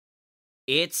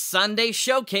It's Sunday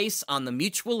Showcase on the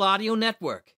Mutual Audio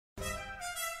Network.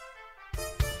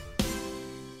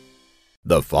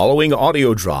 The following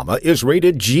audio drama is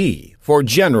rated G for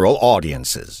general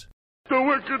audiences. The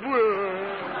wicked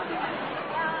world.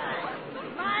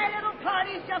 My little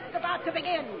party's just about to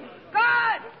begin.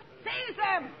 Guard! Seize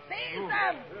them! Seize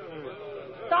them!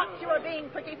 Thought you were being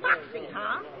pretty foxy,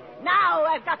 huh? Now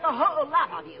I've got the whole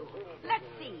lot of you. Let's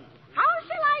see. How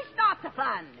shall I start the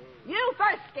fun? You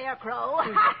first, Scarecrow.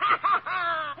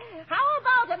 How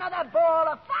about another ball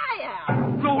of fire?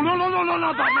 No,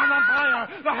 not fire.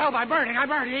 The hell, I'm burning. I'll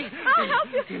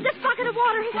help you. This bucket of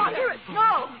water is under it.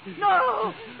 No.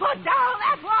 Put down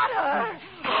that water.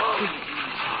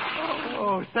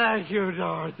 Oh, thank you,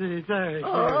 Dorothy. Thank you.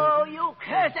 Oh, you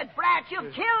cursed brat.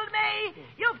 You've killed me.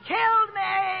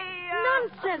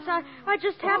 Nonsense. I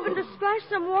just happened to splash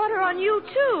some water on you,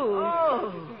 too.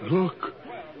 Oh. Look,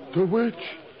 the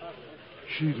witch.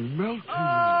 She's melting.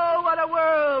 Oh, what a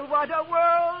world.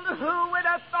 Who would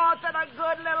have thought that a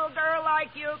good little girl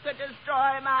like you could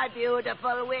destroy my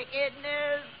beautiful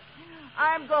wickedness?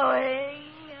 I'm going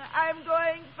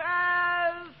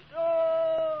fast.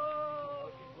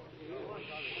 Oh.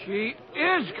 She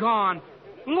is gone.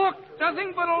 Look,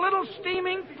 nothing but a little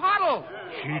steaming puddle.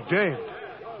 She's dead.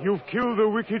 You've killed the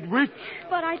wicked witch.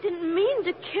 But I didn't mean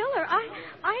to kill her.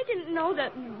 I didn't know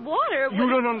that water would... You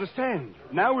don't understand.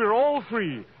 Now we're all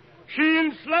free. She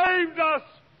enslaved us,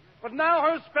 but now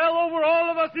her spell over all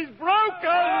of us is broken.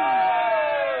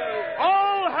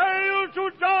 All hail to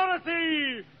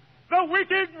Dorothy! The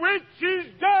wicked witch is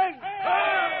dead!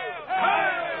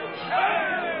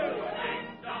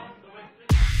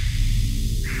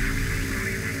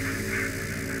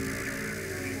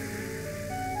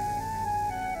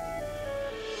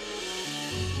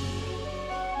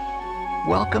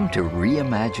 Welcome to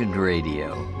Reimagined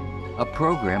Radio, a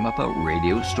program about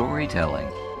radio storytelling.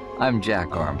 I'm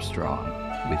Jack Armstrong.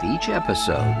 With each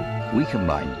episode, we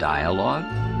combine dialogue,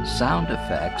 sound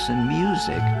effects, and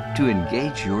music to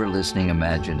engage your listening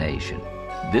imagination.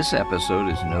 This episode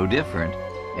is no different,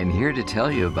 and here to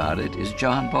tell you about it is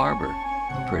John Barber,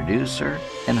 producer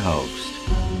and host.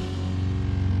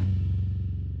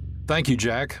 Thank you,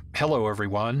 Jack. Hello,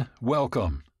 everyone.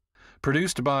 Welcome.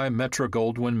 Produced by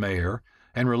Metro-Goldwyn-Mayer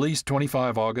and released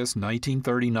 25 August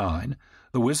 1939,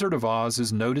 The Wizard of Oz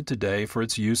is noted today for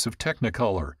its use of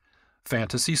Technicolor,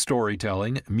 fantasy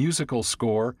storytelling, musical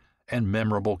score, and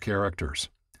memorable characters.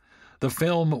 The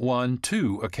film won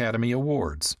 2 Academy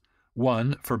Awards,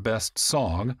 one for Best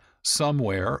Song,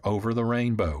 Somewhere Over the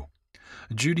Rainbow.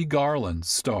 Judy Garland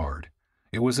starred.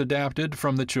 It was adapted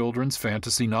from the children's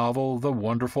fantasy novel The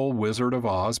Wonderful Wizard of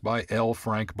Oz by L.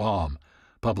 Frank Baum,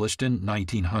 published in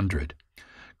 1900.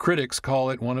 Critics call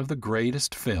it one of the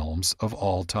greatest films of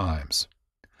all times.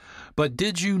 But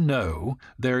did you know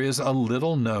there is a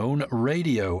little-known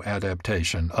radio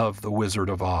adaptation of The Wizard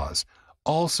of Oz,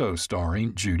 also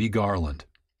starring Judy Garland?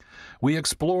 We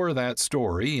explore that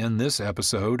story in this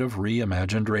episode of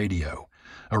Reimagined Radio,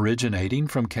 originating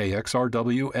from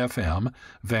KXRW-FM,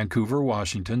 Vancouver,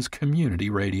 Washington's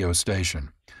community radio station.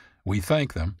 We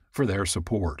thank them for their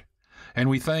support.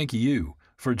 And we thank you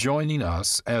for joining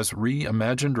us as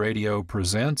Reimagined Radio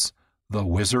presents The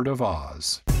Wizard of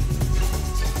Oz.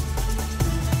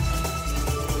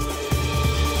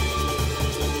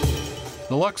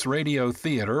 The Lux Radio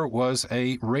Theater was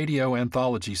a radio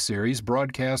anthology series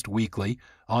broadcast weekly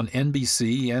on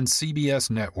NBC and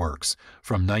CBS networks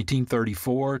from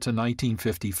 1934 to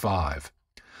 1955.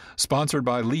 Sponsored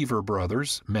by Lever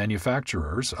Brothers,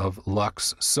 manufacturers of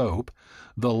Lux Soap,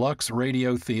 the Lux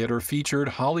Radio Theater featured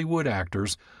Hollywood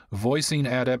actors voicing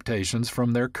adaptations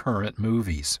from their current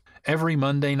movies. Every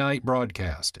Monday night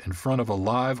broadcast in front of a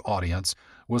live audience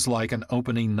was like an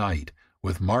opening night,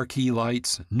 with marquee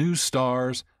lights, new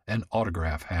stars, and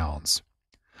autograph hounds.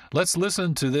 Let's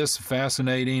listen to this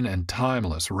fascinating and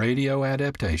timeless radio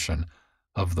adaptation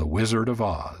of The Wizard of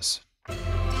Oz.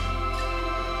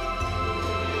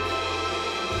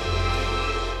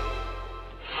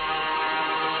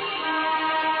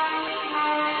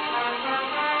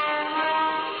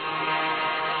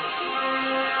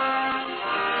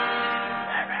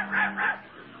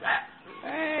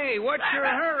 What's your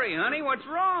hurry, honey? What's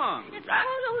wrong? It's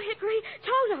Toto, Hickory.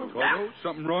 Toto. Toto?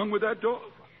 Something wrong with that dog?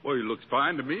 Well, he looks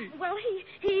fine to me. Well,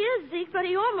 he is, Zeke, but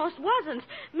he almost wasn't.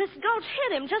 Miss Gulch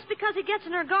hit him just because he gets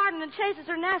in her garden and chases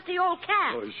her nasty old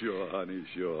cat. Oh, sure, honey,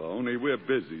 sure. Only we're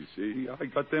busy, see? I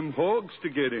got them hogs to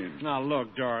get in. Now,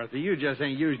 look, Dorothy, you just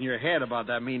ain't using your head about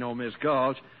that mean old Miss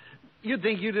Gulch. You'd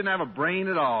think you didn't have a brain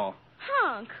at all.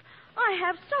 Hunk, I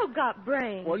have so got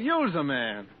brains. Well, use 'em,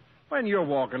 man. When you're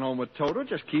walking home with Toto,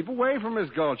 just keep away from Miss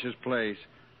Gulch's place.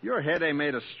 Your head ain't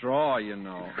made of straw, you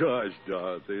know. Gosh,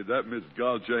 Dorothy, that Miss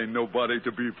Gulch ain't nobody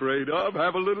to be afraid of.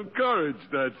 Have a little courage,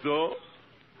 that's all.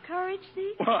 Courage,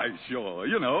 Zeke? Why, sure.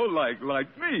 You know, like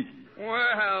me.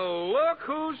 Well, look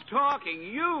who's talking.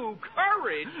 You,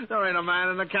 courage. There ain't a man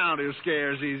in the county who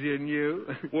scares easier than you.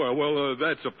 Well,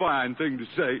 that's a fine thing to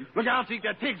say. Look out, Zeke,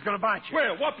 that pig's gonna bite you.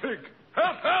 Where? What pig?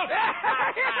 Help, help!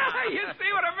 You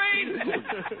see what I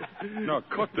mean? Now,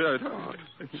 cut that out.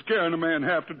 Scaring a man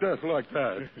half to death like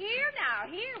that. Here now,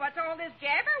 here. What's all this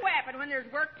jabber-wapping when there's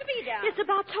work to be done? It's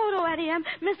about Toto, Eddie M.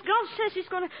 Miss Gulch says she's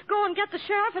going to go and get the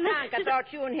sheriff and then... I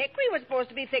thought you and Hickory was supposed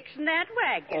to be fixing that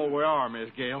wagon. Oh, we are, Miss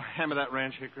Gale. Hand me that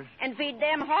wrench, Hickory. And feed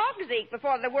them hogs, Zeke,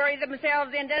 before they worry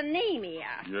themselves into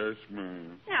anemia. Yes,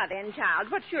 ma'am. Now then,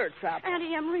 child, what's your trouble?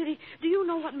 Auntie M, really, do you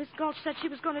know what Miss Gulch said she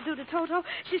was going to do to Toto?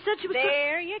 She said she was...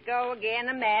 There you go again,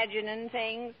 imagining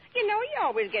things. You know, you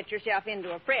always get yourself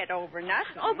into a fret over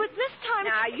nothing. Oh, but this time...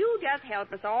 Now, you just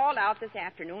help us all out this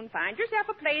afternoon. Find yourself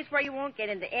a place where you won't get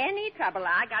into any trouble.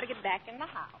 I got to get back in the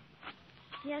house.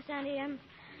 Yes, Auntie M.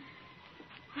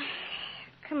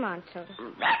 Come on, Toto.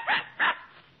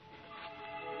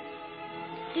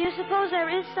 Do you suppose there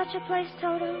is such a place,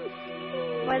 Toto,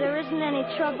 where there isn't any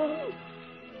trouble?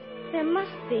 There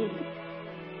must be.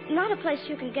 Not a place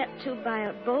you can get to by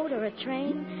a boat or a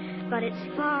train, but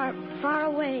it's far, far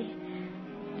away.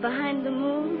 Behind the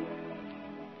moon,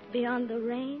 beyond the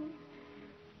rain.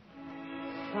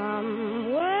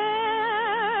 Somewhere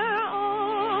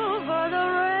over the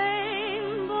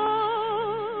rainbow,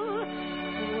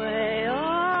 way up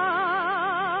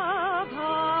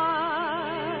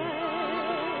high,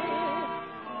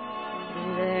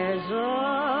 there's a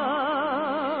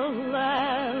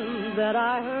land that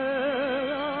I heard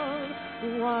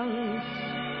of once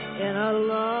in a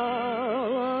lullaby.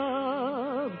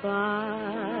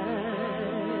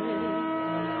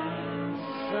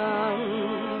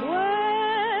 Somewhere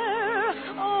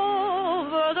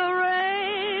over the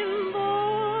rainbow,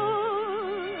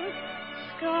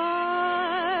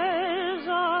 skies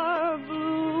are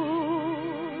blue,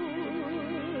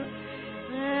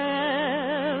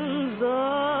 and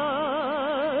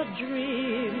the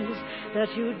dreams that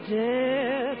you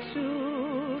dare to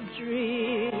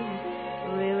dream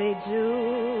really do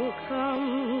come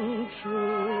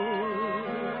true.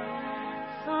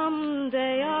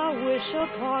 Someday I'll wish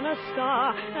upon a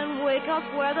star and wake up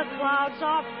where the clouds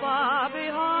are far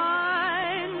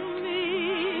behind me,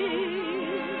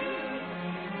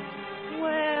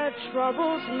 where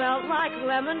troubles melt like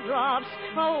lemon drops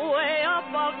away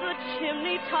above the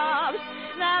chimney tops.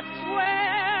 That's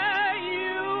where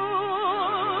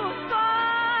you'll find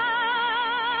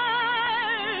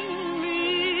me.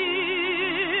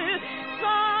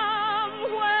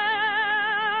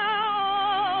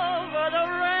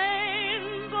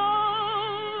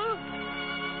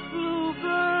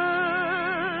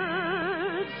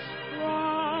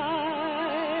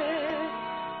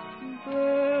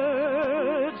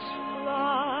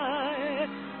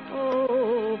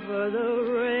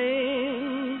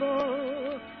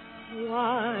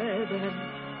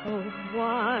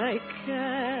 Why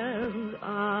can't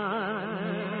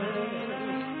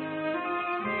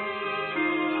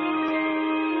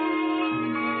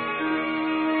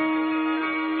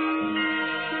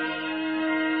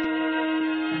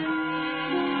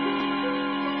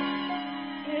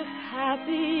If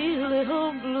happy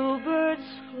little bluebirds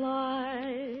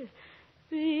fly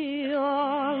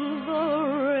beyond the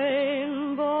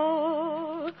rainbow,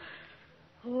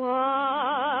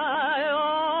 why,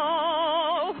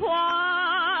 oh, why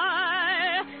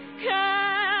can't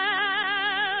I?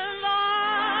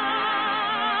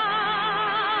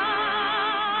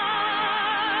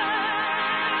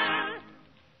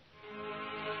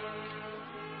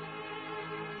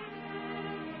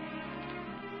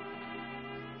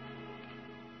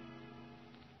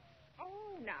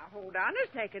 Oh, now, hold on a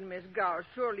second, Miss Gulch.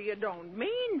 Surely you don't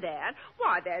mean that.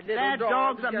 Why, that little That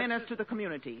dog's a just... menace to the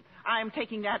community. I'm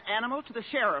taking that animal to the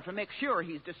sheriff and make sure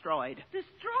he's destroyed.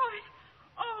 Destroyed?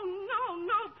 Oh,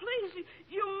 no, please.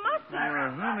 You mustn't.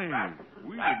 Honey,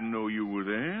 we didn't know you were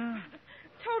there.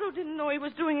 Toto didn't know he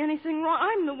was doing anything wrong.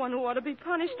 I'm the one who ought to be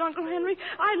punished, Uncle Henry.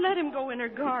 I let him go in her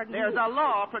garden. There's a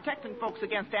law protecting folks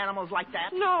against animals like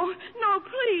that. No,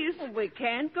 please. Well, we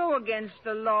can't go against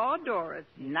the law, Dorothy.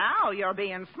 Now you're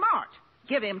being smart.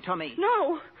 Give him to me.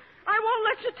 No, I won't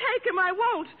let you take him. I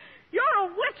won't. You're a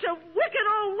witch, a wicked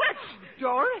old witch.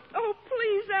 Dorothy? Oh,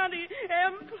 please, Auntie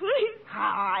M, please.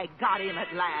 I got him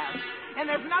at last. And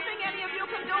there's nothing any of you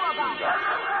can do about it.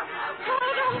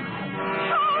 Toto!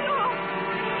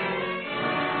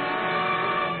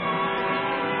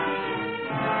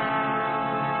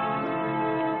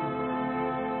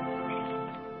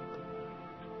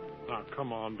 Now,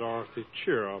 come on, Dorothy.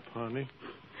 Cheer up, honey.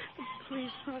 Please,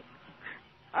 Huck.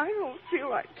 I don't feel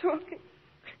like talking.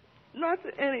 Not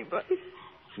to anybody.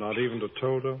 Not even to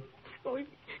Toto? Oh,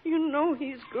 you know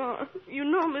he's gone. You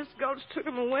know Miss Gulch took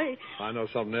him away. I know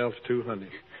something else, too, honey.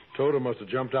 Toto must have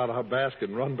jumped out of her basket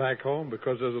and run back home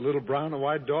because there's a little brown and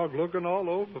white dog looking all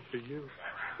over for you.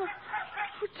 Oh,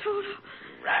 Toto.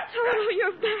 Toto,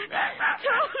 you're back.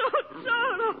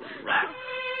 Toto.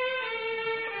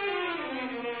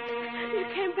 You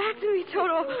came back to me,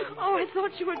 Toto. Oh, I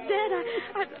thought you were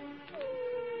dead.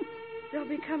 They'll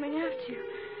be coming after you.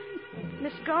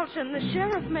 Miss Gulch and the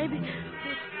sheriff, maybe.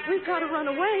 We've got to run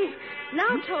away. Now,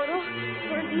 Toto,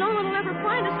 where no one will ever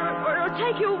find us or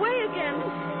take you away again.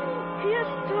 Yes,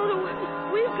 Toto,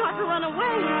 we've got to run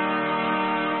away.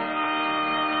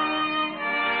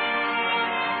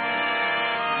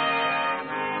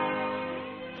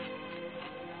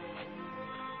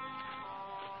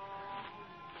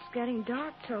 It's getting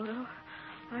dark, Toto.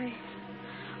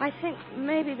 I think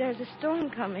maybe there's a storm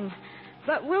coming.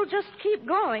 But we'll just keep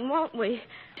going, won't we?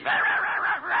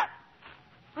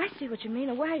 I see what you mean,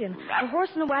 a wagon. A horse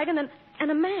and a wagon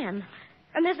and a man.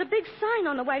 And there's a big sign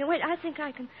on the wagon. Wait, I think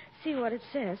I can see what it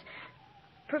says.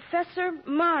 Professor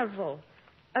Marvel,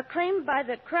 acclaimed by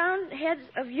the crowned heads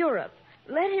of Europe.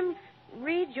 Let him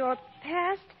read your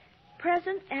past,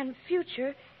 present, and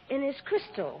future in his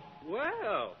crystal.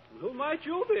 Well, who might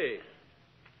you be?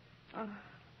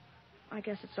 I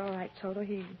guess it's all right, Toto.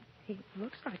 He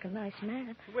looks like a nice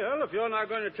man. Well, if you're not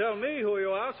going to tell me who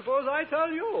you are, suppose I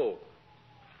tell you.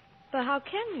 But how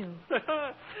can you?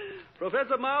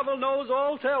 Professor Marvel knows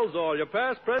all, tells all. Your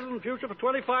past, present, and future for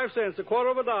 25 cents, a quarter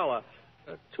of a dollar.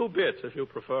 2 bits, if you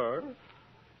prefer.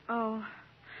 Oh,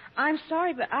 I'm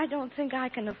sorry, but I don't think I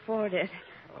can afford it.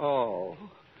 Oh.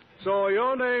 So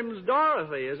your name's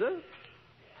Dorothy, is it?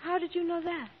 How did you know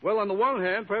that? Well, on the one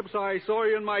hand, perhaps I saw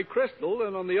you in my crystal,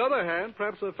 and on the other hand,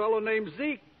 perhaps a fellow named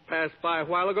Zeke passed by a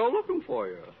while ago looking for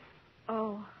you.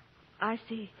 Oh, I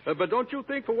see. But don't you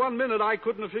think for 1 minute I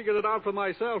couldn't have figured it out for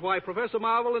myself. Why, Professor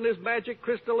Marvel and his magic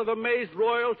crystal have amazed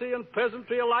royalty and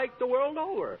peasantry alike the world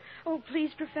over. Oh,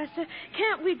 please, Professor,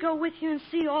 can't we go with you and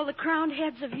see all the crowned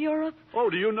heads of Europe? Oh,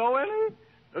 do you know any?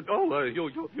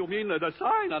 You mean the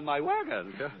sign on my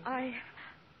wagon?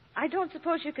 I don't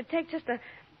suppose you could take just a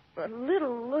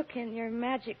little look in your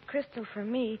magic crystal for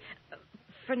me.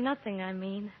 For nothing, I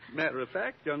mean. Matter of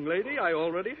fact, young lady, I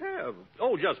already have.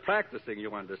 Oh, just practicing,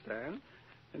 you understand.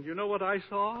 And you know what I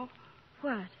saw?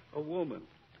 What? A woman.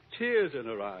 Tears in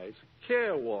her eyes.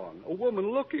 Careworn. A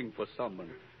woman looking for someone.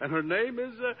 And her name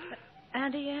is...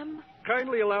 Auntie M?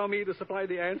 Kindly allow me to supply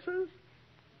the answers.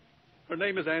 Her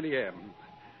name is Auntie M.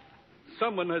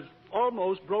 Someone has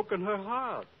almost broken her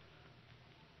heart.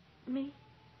 Me?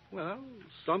 Well,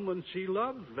 someone she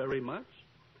loved very much.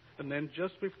 And then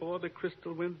just before the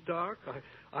crystal went dark,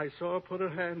 I saw her put her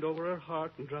hand over her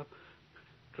heart and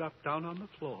drop down on the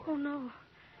floor. Oh, no.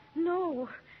 No.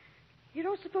 You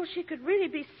don't suppose she could really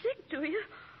be sick, do you?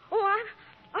 Oh,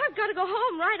 I've got to go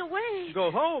home right away. Go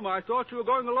home? I thought you were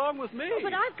going along with me. Oh,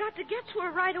 but I've got to get to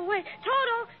her right away.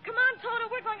 Toto, come on,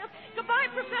 Toto. We're going to... Goodbye,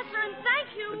 Professor, and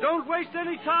thank you. Don't waste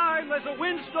any time. There's a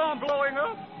windstorm blowing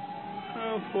up.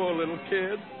 Oh, poor little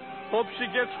kid. Hope she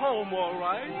gets home all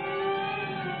right.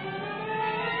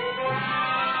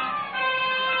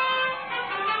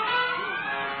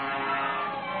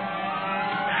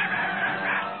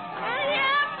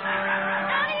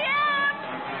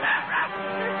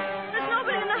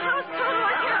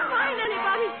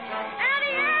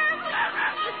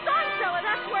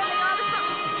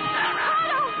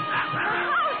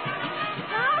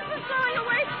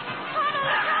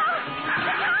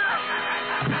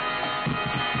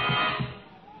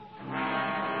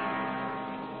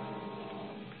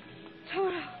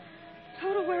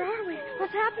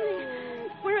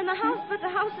 But the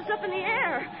house is up in the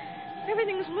air.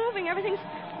 Everything's moving. Everything's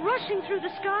rushing through the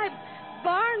sky.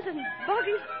 Barns and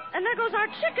buggies. And there goes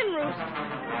our chicken roost.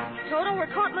 Toto,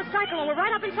 we're caught in the cyclone. We're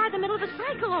right up inside the middle of the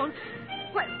cyclone.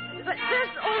 But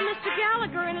there's old Mr.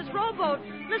 Gallagher in his rowboat.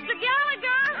 Mr.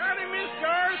 Gallagher! Howdy, Miss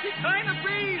Doris. It's kind of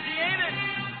breezy, ain't it?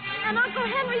 And Uncle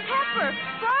Henry's heifer.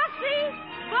 Bossy!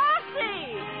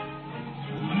 Bossy!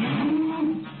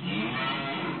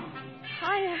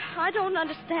 I don't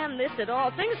understand this at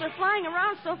all. Things are flying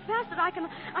around so fast that I can...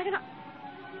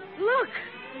 Look!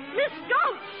 Miss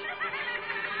Gulch!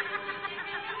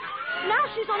 Now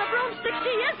she's on a broomstick. She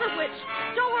is a witch.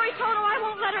 Don't worry, Toto. I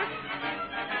won't let her...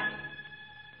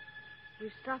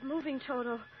 We've stopped moving,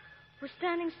 Toto. We're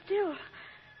standing still.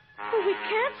 Oh, we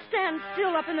can't stand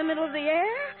still up in the middle of the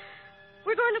air.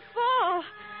 We're going to fall.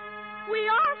 We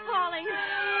are falling.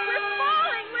 We're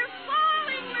falling. We're falling.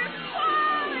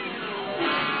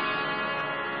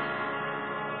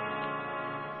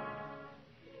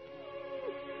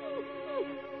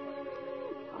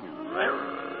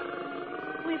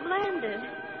 we've landed.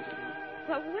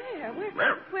 But where?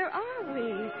 Where are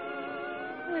we?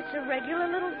 Oh, it's a regular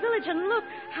little village, and look,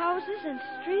 houses and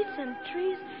streets and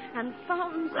trees and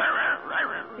fountains.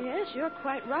 Yes, you're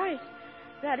quite right.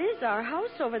 That is our house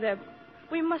over there.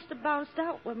 We must have bounced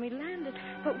out when we landed.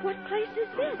 But what place is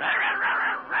this?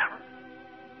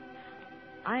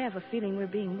 I have a feeling we're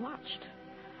being watched.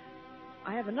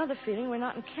 I have another feeling we're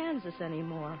not in Kansas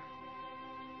anymore.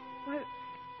 Why,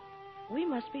 we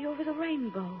must be over the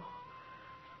rainbow.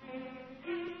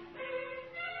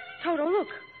 Toto, look.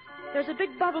 There's a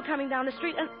big bubble coming down the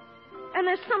street, and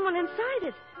there's someone inside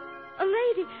it. A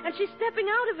lady, and she's stepping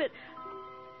out of it.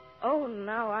 Oh,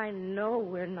 now I know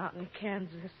we're not in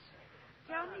Kansas.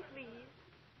 Tell me, please,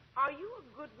 are you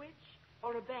a good witch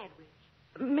or a bad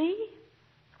witch? Me?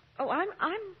 Oh, I'm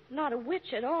not a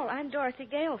witch at all. I'm Dorothy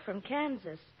Gale from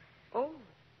Kansas. Oh,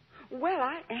 well,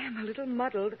 I am a little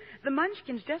muddled. The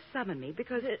Munchkins just summoned me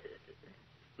because...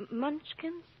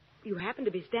 Munchkins? You happen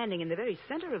to be standing in the very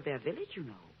center of their village, you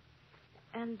know.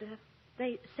 And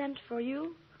they sent for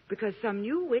you? Because some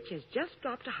new witch has just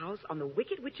dropped a house on the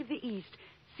Wicked Witch of the East.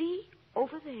 See,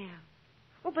 over there.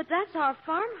 Oh, but that's our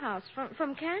farmhouse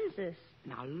from Kansas.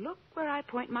 Now look where I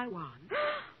point my wand.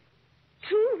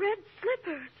 2 red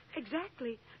slippers.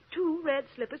 Exactly. 2 red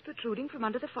slippers protruding from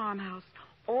under the farmhouse.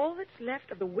 All that's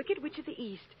left of the Wicked Witch of the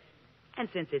East. And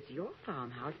since it's your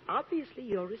farmhouse, obviously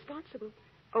you're responsible.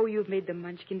 Oh, you've made the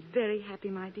Munchkins very happy,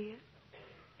 my dear.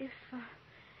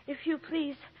 If you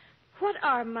please, what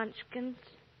are Munchkins?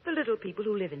 The little people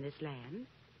who live in this land.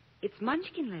 It's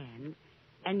Munchkin land,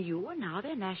 and you are now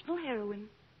their national heroine.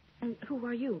 And who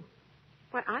are you?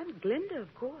 Why, I'm Glinda,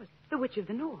 of course, the Witch of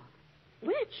the North.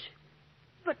 Witch?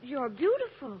 But you're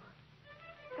beautiful.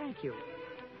 Thank you.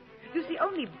 You see,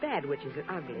 only bad witches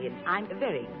are ugly, and I'm a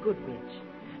very good witch.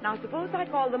 Now, suppose I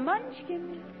call the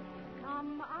Munchkins.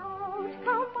 Come out,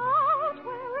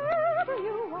 wherever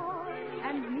you are,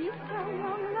 and meet a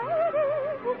young lady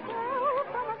who fell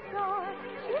from a star.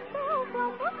 She fell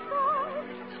from the sky,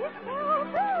 she fell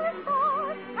very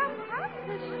far, and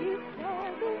Kansas, she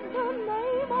said, is the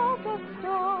name of the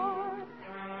star.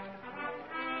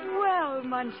 Well,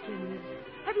 Munchkins,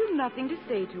 have you nothing to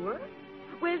say to her?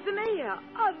 Where's the mayor?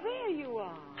 Oh, there you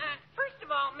are. First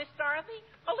of all, Miss Dorothy,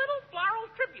 a little floral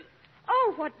tribute.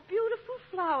 Oh, what beautiful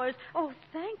flowers. Oh,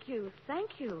 thank you,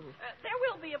 thank you. There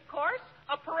will be, of course,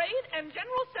 a parade and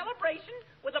general celebration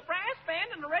with a brass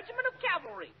band and a regiment of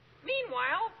cavalry.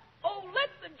 Meanwhile, oh, let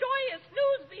the joyous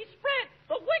news be spread.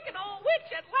 The wicked old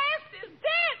witch at last is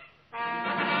dead.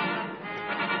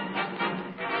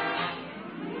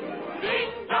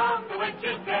 Ding dong, the witch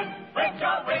is dead. Witch,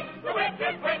 oh witch, the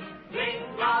wicked witch. Ding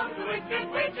dong, the wicked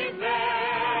witch is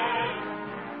dead.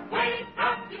 Wake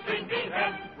up, you sleepy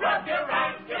head. Rub your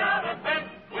eyes, get out of bed.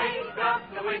 Wake up,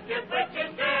 the wicked witch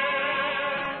is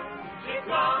dead. She's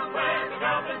gone where the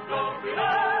goblins go.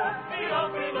 Below, below,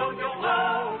 below your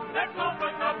low. Let's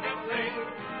open up and sing,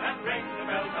 and ring the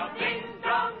bells of ding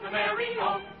dong, the merry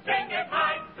o. Sing it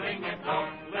high, sing it low.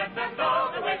 Let them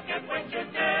know the wicked witch is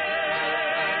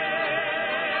dead.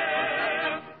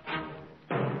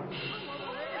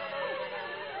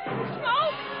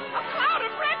 Smoke! A cloud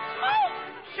of red smoke!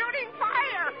 Shooting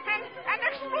fire! An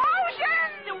explosion!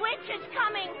 The witch is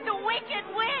coming! The wicked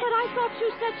witch! But I thought you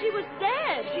said she was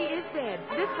dead. She is dead.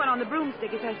 This one on the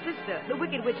broomstick is her sister, the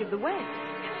Wicked Witch of the West.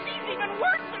 It seems even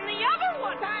worse than the other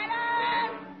one.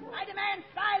 Silence! I demand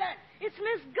silence! It's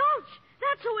Miss Gulch.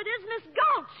 That's who it is, Miss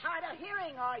Gulch. Hard of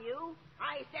hearing, are you?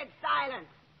 I said silence.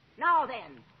 Now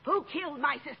then, who killed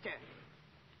my sister?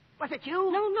 Was it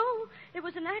you? No. It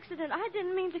was an accident. I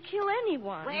didn't mean to kill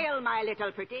anyone. Well, my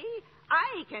little pretty,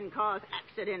 I can cause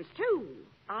accidents, too.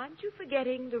 Aren't you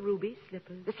forgetting the ruby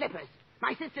slippers? The slippers.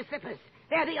 My sister's slippers.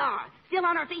 There they are, still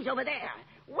on her feet over there.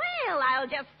 Well, I'll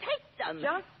just take them.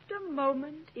 Just a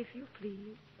moment, if you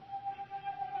please.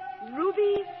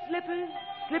 Ruby slippers,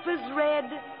 slippers red,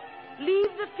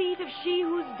 leave the feet of she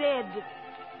who's dead.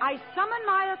 I summon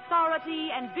my authority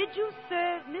and bid you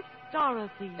serve Miss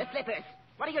Dorothy. The slippers.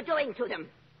 What are you doing to them?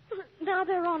 Now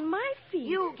they're on my feet.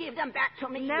 You give them back to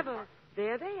me. Never.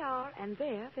 There they are, and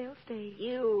there they'll stay.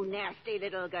 You nasty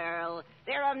little girl.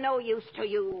 They're of no use to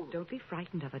you. Don't be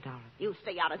frightened of her, Dorothy. You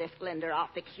stay out of this, Glinda. I'll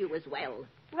fix you as well.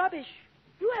 Rubbish.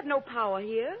 You have no power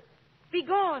here. Be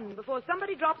gone before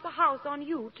somebody drops a house on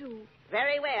you, too.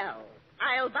 Very well.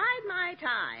 I'll bide my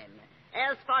time.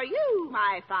 As for you,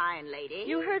 my fine lady...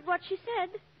 You heard what she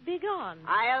said. Be gone.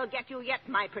 I'll get you yet,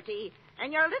 my pretty.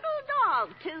 And your little dog,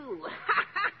 too.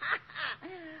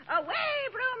 Away,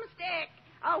 broomstick!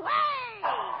 Away!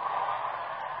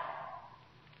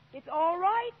 It's all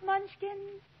right,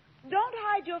 Munchkins. Don't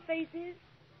hide your faces.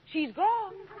 She's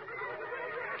gone.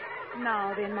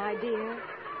 Now then, my dear,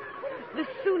 the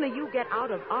sooner you get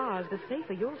out of Oz, the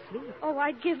safer you'll sleep. Oh,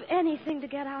 I'd give anything to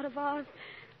get out of Oz.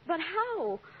 But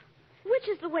how? Which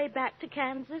is the way back to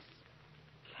Kansas?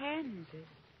 Kansas?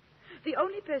 The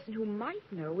only person who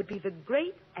might know would be the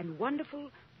great and wonderful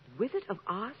Wizard of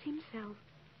Oz himself.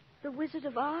 The Wizard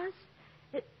of Oz?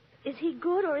 Is he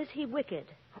good or is he wicked?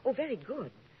 Oh, very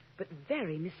good, but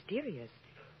very mysterious.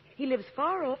 He lives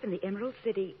far off in the Emerald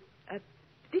City.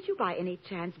 Did you by any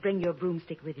chance bring your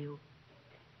broomstick with you?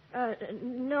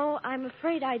 No, I'm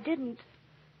afraid I didn't.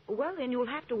 Well, then you'll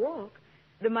have to walk.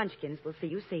 The Munchkins will see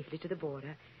you safely to the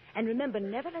border. And remember,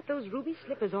 never let those ruby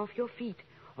slippers off your feet,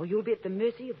 or you'll be at the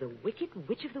mercy of the wicked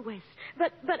Witch of the West.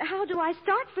 But how do I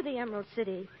start for the Emerald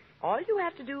City? All you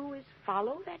have to do is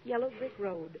follow that yellow brick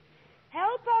road.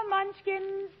 Helper,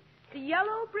 Munchkins! The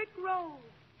yellow brick road.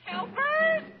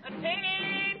 Helpers,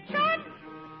 attention!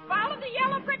 Follow the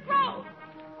yellow brick road.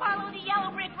 Follow the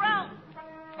yellow brick road.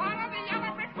 Follow the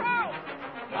yellow brick road.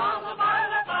 Follow,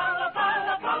 follow, follow,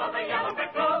 follow, follow the yellow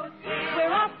brick road.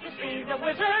 We're off to see the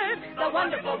wizard, the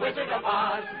wonderful Wizard of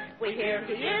Oz. We hear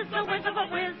he is the whiz of a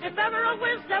whiz, if ever a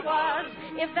whiz there was.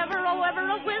 If ever a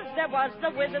whiz there was, the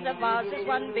Wizard of Oz is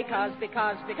one because of the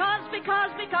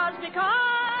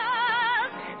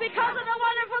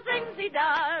wonderful things he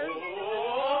does.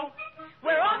 Oh,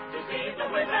 we're off to see the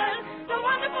wizard, the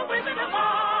wonderful Wizard of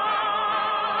Oz.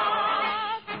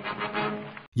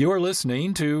 You're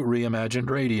listening to Reimagined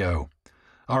Radio.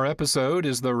 Our episode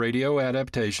is the radio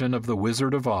adaptation of The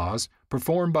Wizard of Oz,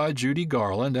 performed by Judy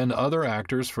Garland and other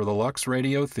actors for the Lux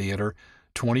Radio Theater,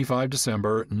 25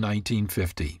 December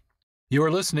 1950.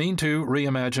 You're listening to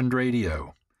Reimagined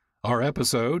Radio. Our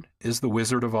episode is The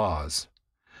Wizard of Oz.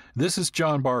 This is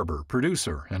John Barber,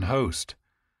 producer and host.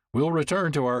 We'll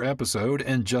return to our episode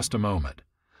in just a moment.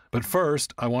 But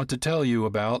first, I want to tell you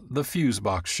about The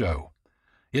Fusebox Show.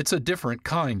 It's a different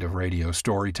kind of radio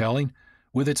storytelling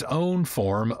with its own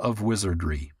form of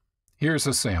wizardry. Here's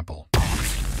a sample.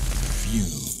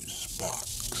 Fusebox.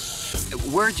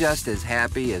 We're just as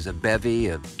happy as a bevy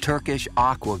of Turkish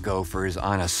aqua gophers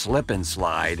on a slip and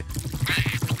slide.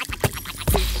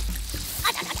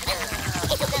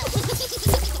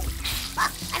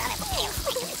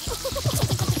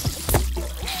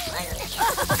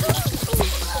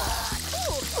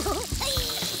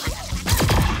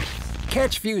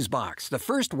 Catch Fusebox the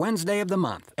first Wednesday of the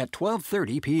month at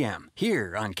 12:30 p.m.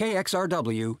 here on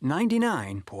KXRW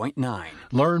 99.9.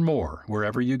 Learn more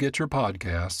wherever you get your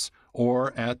podcasts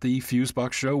or at the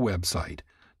Fusebox Show website,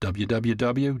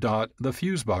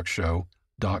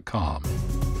 www.thefuseboxshow.com.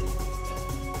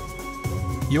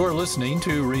 You're listening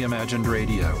to Reimagined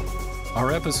Radio.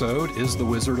 Our episode is The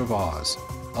Wizard of Oz,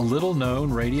 a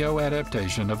little-known radio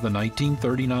adaptation of the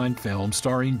 1939 film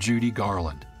starring Judy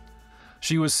Garland.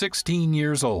 She was 16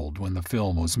 years old when the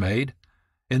film was made.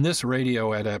 In this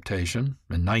radio adaptation,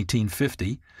 in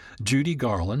 1950, Judy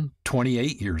Garland,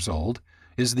 28 years old,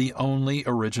 is the only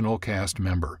original cast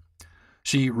member.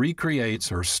 She recreates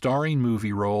her starring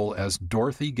movie role as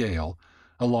Dorothy Gale,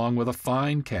 along with a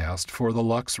fine cast for the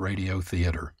Lux Radio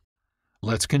Theater.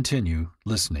 Let's continue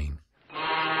listening.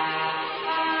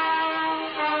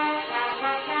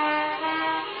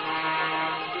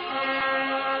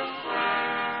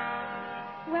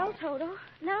 Toto,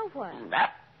 now what?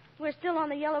 We're still on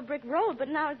the yellow brick road, but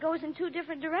now it goes in two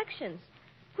different directions.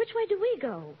 Which way do we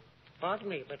go? Pardon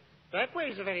me, but that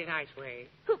way's a very nice way.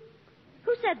 Who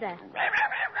said that?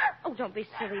 Oh, don't be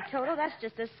silly, Toto. That's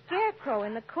just a scarecrow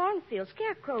in the cornfield.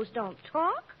 Scarecrows don't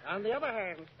talk. On the other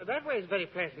hand, that way's very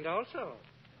pleasant also.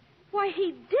 Why,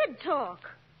 he did talk.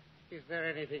 Is there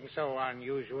anything so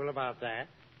unusual about that?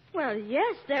 Well,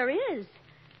 yes, there is.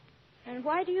 And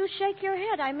why do you shake your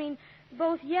head? I mean,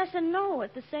 both yes and no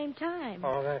at the same time.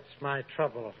 Oh, that's my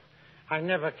trouble. I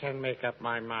never can make up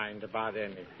my mind about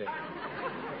anything.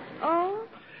 Oh?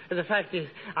 The fact is,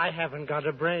 I haven't got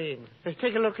a brain. Just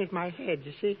take a look at my head,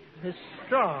 you see? It's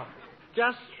straw.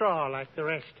 Just straw like the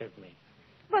rest of me.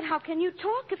 But how can you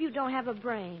talk if you don't have a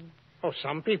brain? Oh,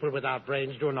 some people without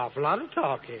brains do an awful lot of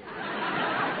talking.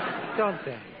 Don't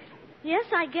they? Yes,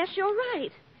 I guess you're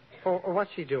right. Oh,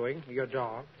 what's he doing, your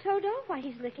dog? Toto, why,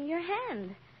 he's licking your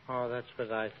hand. Oh, that's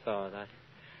what I thought.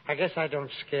 I guess I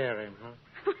don't scare him, huh?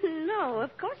 No,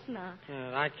 of course not.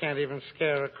 I can't even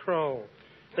scare a crow.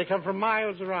 They come from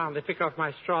miles around. They pick off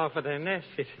my straw for their nest.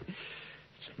 It's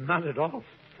not at all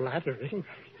flattering.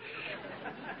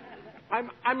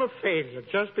 I'm a failure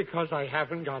just because I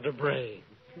haven't got a brain.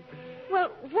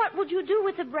 Well, what would you do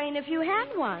with a brain if you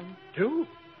had one? Do?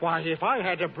 Why, if I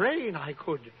had a brain, I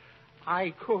could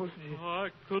I could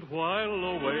while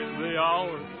away the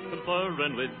hours,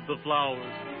 conferring with the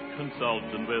flowers,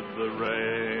 consulting with the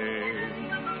rain.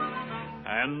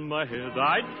 And my head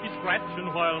I'd be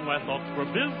scratching while my thoughts were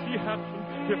busy hatching,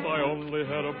 if I only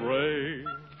had a brain.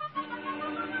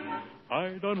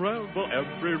 I'd unravel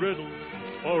every riddle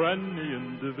for any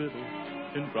individual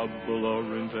in trouble or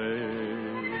in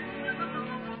pain.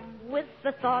 With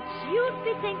the thoughts you'd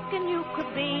be thinking you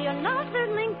could be another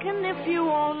Lincoln if you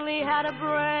only had a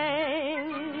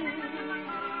brain.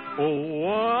 Oh,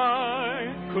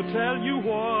 I could tell you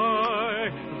why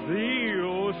the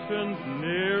ocean's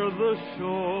near the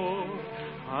shore.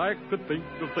 I could think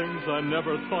of things I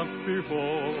never thought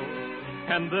before,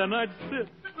 and then I'd sit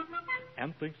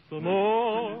and think some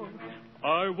more.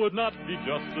 I would not be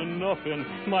just enough in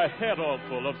my head all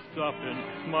full of stuffing,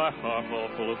 my heart all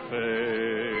full of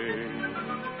pain.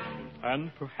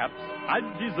 And perhaps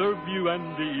I'd deserve you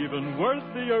and be even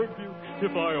worthier of you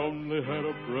if I only had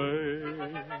a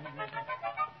brain.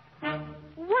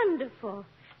 Wonderful.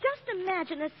 Just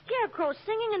imagine a scarecrow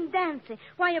singing and dancing.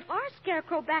 Why, if our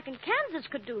scarecrow back in Kansas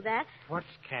could do that... What's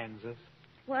Kansas?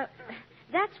 Well,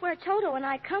 that's where Toto and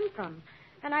I come from.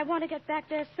 And I want to get back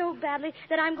there so badly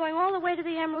that I'm going all the way to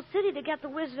the Emerald City to get the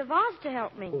Wizard of Oz to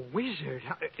help me. A wizard?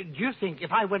 Do you think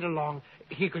if I went along,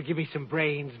 he could give me some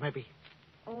brains, maybe?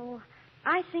 Oh,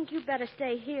 I think you better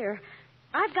stay here.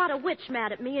 I've got a witch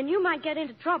mad at me, and you might get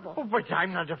into trouble. Oh, but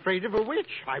I'm not afraid of a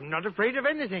witch. I'm not afraid of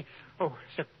anything. Oh,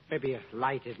 except maybe a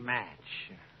lighted match.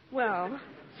 Well,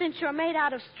 since you're made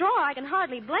out of straw, I can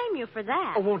hardly blame you for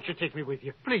that. Oh, won't you take me with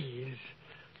you, please?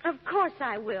 Of course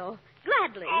I will.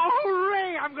 Gladly. Oh,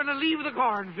 hooray! I'm going to leave the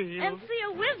cornfield. And see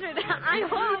a wizard, I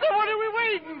hope. What are we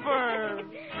waiting for?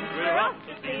 We're off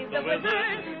to see the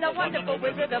wizard, the wonderful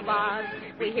Wizard of Oz.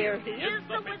 We hear he is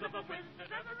the wizard of wizards.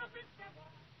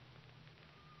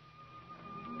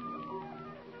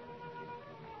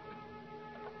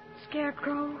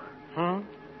 Scarecrow? Huh?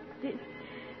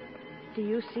 Do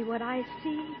you see what I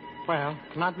see? Well,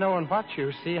 not knowing what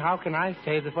you see, how can I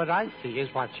say that what I see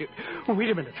is what you... Oh, wait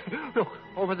a minute. Look,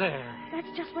 over there. That's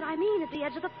just what I mean, at the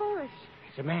edge of the forest.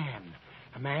 It's a man.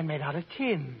 A man made out of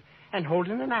tin and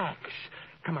holding an axe.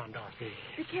 Come on, Dorothy.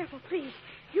 Be careful, please.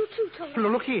 You too, Toto.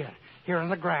 Look here. Here on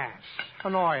the grass.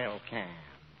 An oil can.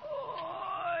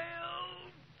 Oil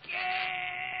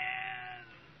can.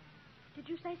 Did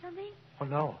you say something? Oh,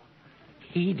 no.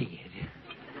 He did.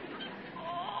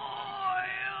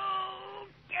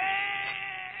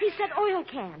 He said oil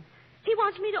can. He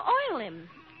wants me to oil him.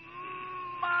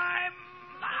 My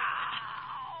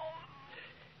mouth.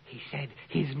 He said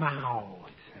his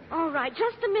mouth. All right,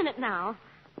 just a minute now.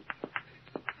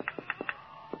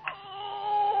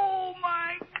 Oh,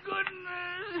 my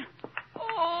goodness.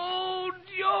 Oh,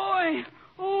 joy.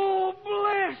 Oh,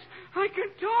 bless. I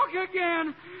can talk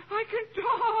again. I can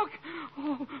talk.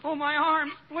 Oh, my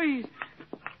arms, please.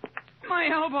 My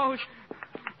elbows.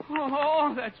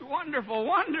 Oh, that's wonderful,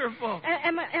 wonderful.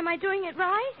 Am I doing it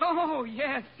right? Oh,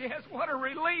 yes, what a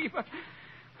relief.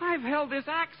 I've held this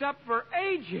axe up for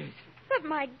ages. But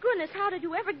my goodness, how did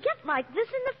you ever get like this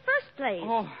in the first place?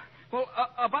 Oh, well,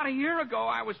 about a year ago,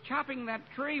 I was chopping that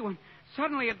tree when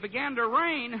suddenly it began to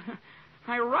rain.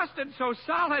 I rusted so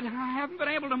solid, I haven't been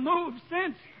able to move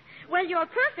since. Well, you're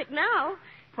perfect now.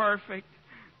 Perfect.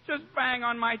 Just bang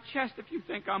on my chest if you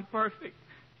think I'm perfect.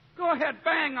 Go ahead,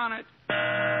 bang on it.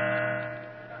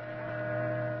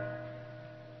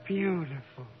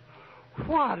 Beautiful.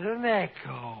 What an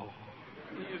echo.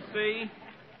 You see?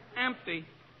 Empty.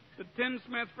 The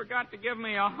tinsmith forgot to give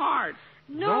me a heart.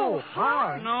 No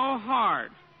heart? No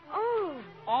heart. Oh.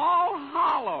 All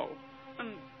hollow.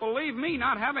 And believe me,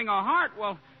 not having a heart,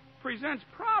 well, presents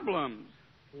problems.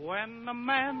 When a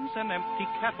man's an empty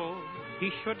kettle,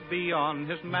 he should be on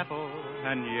his mettle,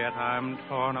 and yet I'm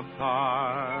torn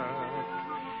apart.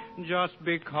 Just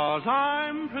because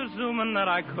I'm presuming that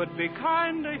I could be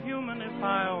kinda human if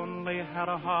I only had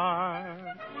a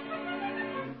heart.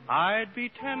 I'd be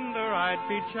tender, I'd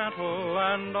be gentle,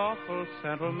 and awful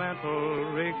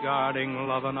sentimental regarding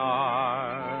love and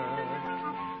art.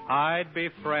 I'd be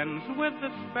friends with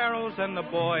the sparrows and the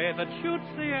boy that shoots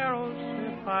the arrows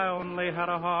if I only had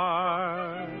a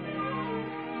heart.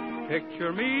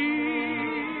 Picture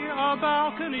me, a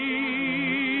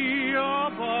balcony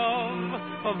above,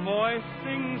 a voice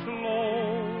sings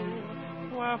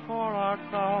low, wherefore art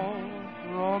thou,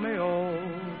 Romeo?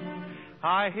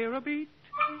 I hear a beat.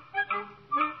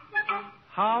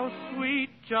 How sweet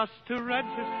just to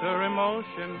register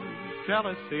emotion,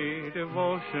 jealousy,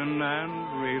 devotion,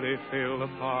 and really feel the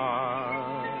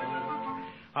part.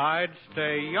 I'd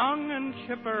stay young and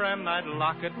chipper, and I'd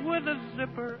lock it with a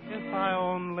zipper if I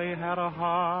only had a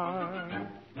heart.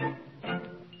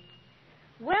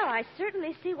 Well, I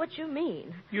certainly see what you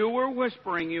mean. You were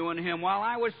whispering, you and him, while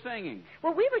I was singing.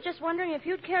 Well, we were just wondering if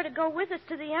you'd care to go with us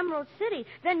to the Emerald City.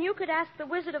 Then you could ask the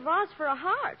Wizard of Oz for a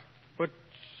heart. But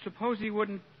suppose he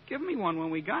wouldn't give me one when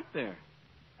we got there.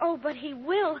 Oh, but he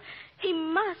will. He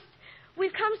must.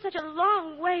 We've come such a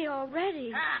long way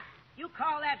already. Ah, you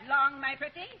call that long, my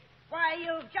pretty? Why,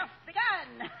 you've just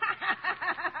begun.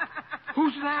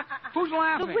 Who's that? Who's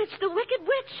laughing? The witch, the wicked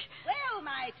witch. Well,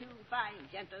 my two fine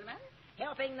gentlemen,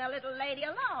 helping the little lady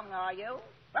along, are you?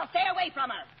 Well, stay away from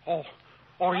her.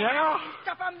 Oh, yeah?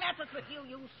 Stuff a mattress with you,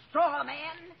 you straw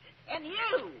man. And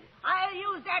you, I'll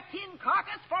use that tin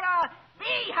carcass for a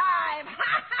beehive.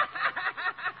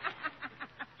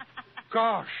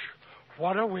 Gosh,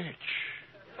 what a witch.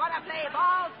 Want to play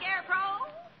ball, Scarecrow?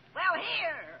 Well,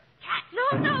 here.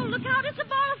 No, look out, it's a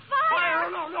ball of fire.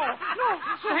 No.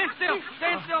 Stand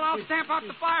still. I'll stamp out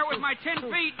the fire with my 10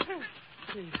 feet.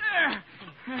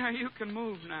 There, you can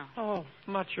move now. Oh,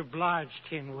 much obliged,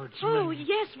 Tin Woodsman. Oh,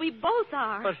 yes, we both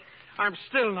are. But I'm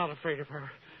still not afraid of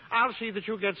her. I'll see that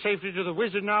you get safely to the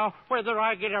wizard now, whether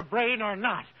I get a brain or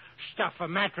not. Stuff a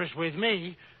mattress with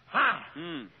me. Ha!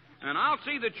 And I'll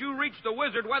see that you reach the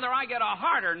wizard whether I get a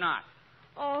heart or not.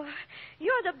 Oh,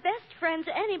 you're the best friends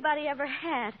anybody ever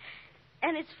had.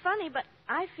 And it's funny, but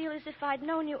I feel as if I'd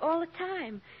known you all the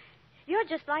time. You're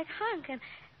just like Hunk and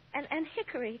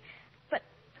Hickory. But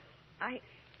I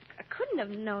couldn't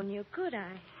have known you, could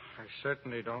I? I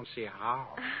certainly don't see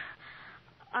how.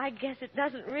 I guess it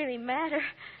doesn't really matter.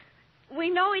 We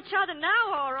know each other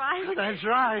now, all right. That's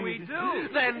right. We do.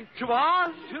 Then to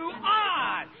Oz? To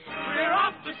Oz! We're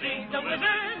off to see the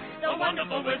wizard, the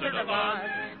wonderful Wizard of Oz.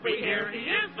 We hear he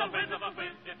is the Wiz of a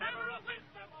Wiz, if ever a Wiz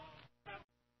there was.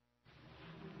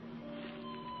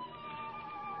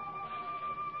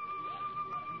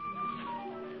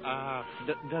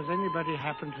 Does anybody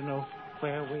happen to know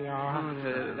where we are?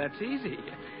 Oh, that's easy.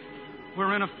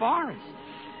 We're in a forest.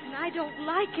 And I don't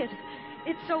like it.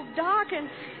 It's so dark and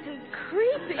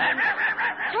creepy.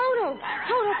 Toto,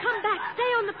 come back. Stay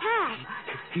on the path.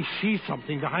 He sees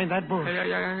something behind that bush.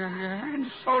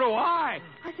 And so do I.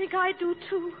 I think I do,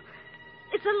 too.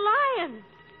 It's a lion.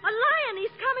 A lion.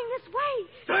 He's coming this way.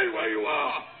 Stay where you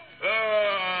are.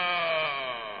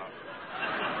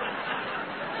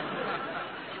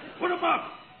 Put him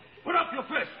up. Put up your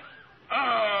fist.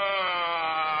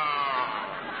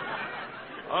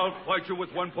 I'll fight you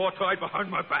with one paw tied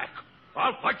behind my back.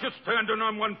 I'll fight you standing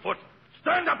on one foot.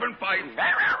 Stand up and fight.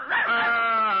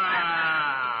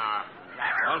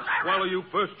 I'll swallow you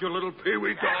first, you little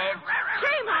peewee dog.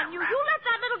 Shame on you. You let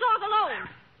that little dog alone.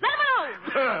 Let him alone.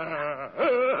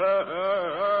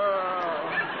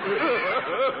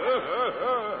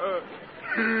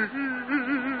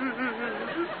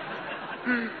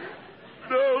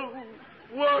 No.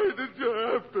 Why did you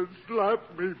have to slap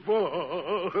me for?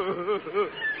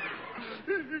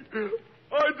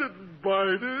 I didn't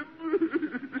bite him.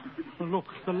 Look,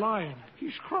 the lion.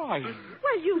 He's crying.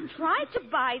 Well, you tried to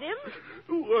bite him.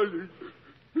 Well,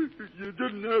 you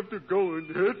didn't have to go and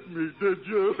hit me, did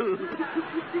you?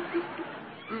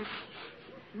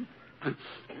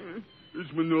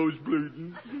 Is my nose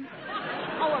bleeding?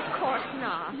 Oh, of course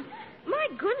not. My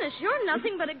goodness, you're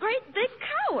nothing but a great big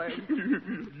coward.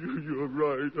 You're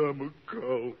right, I'm a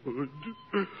coward.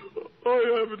 I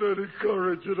haven't any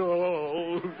courage at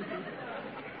all.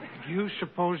 Do you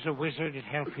suppose the wizard would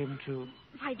help him to...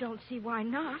 I don't see why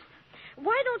not.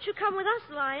 Why don't you come with us,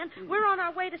 Lion? We're on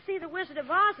our way to see the Wizard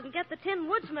of Oz and get the Tin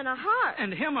Woodsman a heart.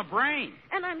 And him a brain.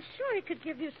 And I'm sure he could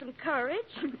give you some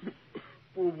courage.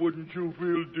 Well, wouldn't you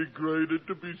feel degraded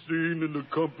to be seen in the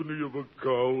company of a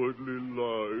cowardly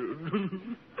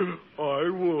lion? I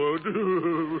would.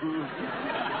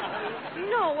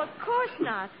 No, of course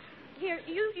not. Here,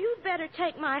 you better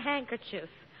take my handkerchief.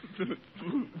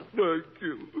 Thank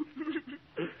you.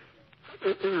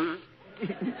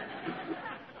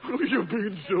 You've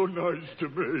been so nice to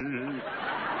me.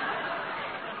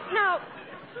 Now,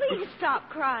 please stop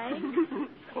crying.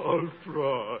 I'll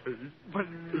try.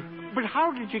 But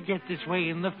how did you get this way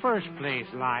in the first place,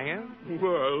 Lion?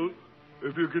 Well,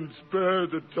 if you can spare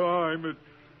the time,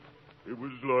 it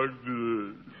was like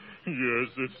this. Yes,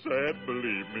 it's sad,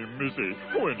 believe me, missy,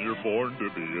 when you're born to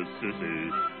be a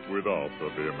sissy without the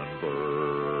vim and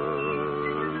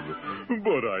verve.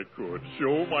 But I could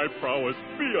show my prowess,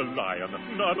 be a lion,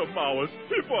 not a mouse,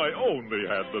 if I only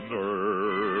had the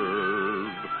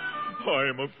nerve.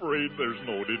 I'm afraid there's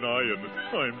no denying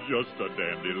I'm just a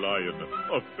dandelion,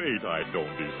 a fate I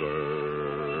don't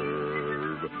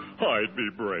deserve. I'd be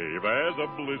brave as a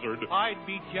blizzard. I'd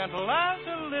be gentle as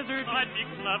a lizard. I'd be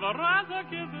clever as a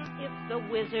gizzard. If the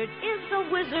wizard is the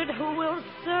wizard who will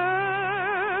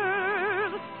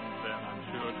serve, Then I'm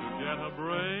sure to get a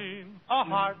brain, a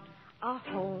heart, a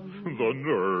home. The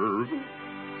nerve.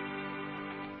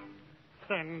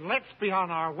 Then let's be on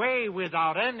our way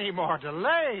without any more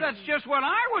delay. That's just what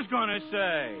I was going to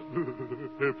say.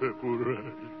 Hip, hip, hooray.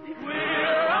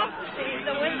 We're off to see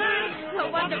the wizard, the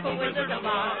wonderful Wizard of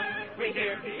Oz. We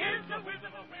hear he is the Wizard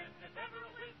of Oz.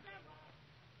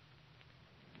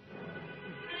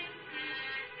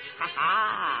 Ha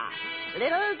ha!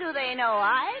 Little do they know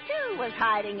I, too, was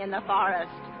hiding in the forest.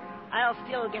 I'll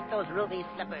still get those ruby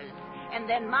slippers, and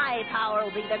then my power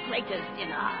will be the greatest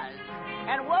in Oz.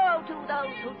 And woe to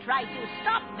those who try to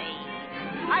stop me.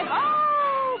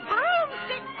 Hi-ho!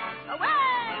 Broomstick!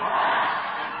 Away!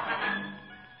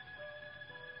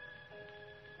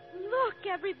 Look,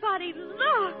 everybody,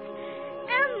 look!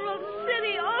 Emerald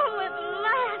City, oh, at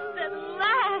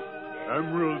last!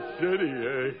 Emerald City,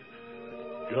 eh?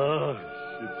 Gosh,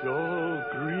 it's all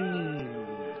green.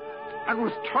 And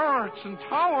with turrets and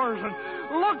towers, and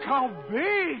look how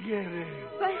big it is.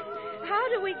 But how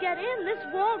do we get in? This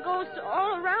wall goes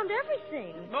all around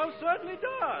everything. Most certainly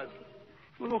does.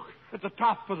 Look at the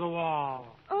top of the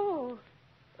wall. Oh,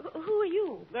 who are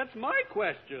you? That's my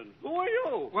question. Who are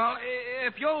you? Well,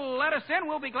 if you'll let us in,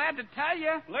 we'll be glad to tell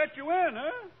you. Let you in,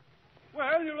 huh?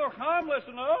 Well, you look harmless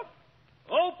enough.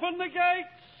 Open the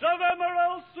gates of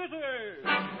Emerald City.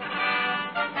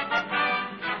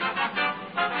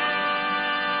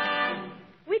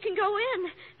 We can go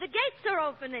in. The gates are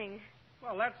opening.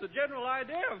 Well, that's the general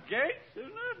idea of gates, isn't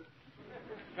it?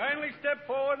 Kindly step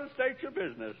forward and state your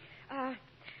business.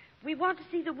 We want to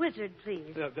see the wizard,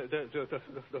 please. The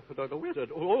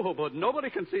wizard. Oh, but nobody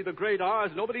can see the Great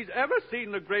Oz. Nobody's ever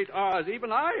seen the Great Oz.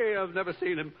 Even I have never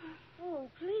seen him. Oh,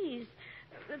 please.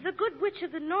 The good witch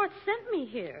of the north sent me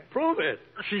here. Prove it.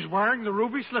 She's wearing the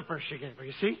ruby slippers she gave me,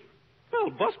 you see? Well,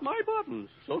 bust my buttons.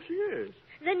 So she is.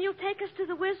 Then you'll take us to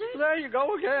the wizard? There you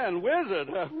go again. Wizard.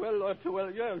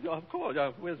 Well, yeah, of course,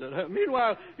 wizard.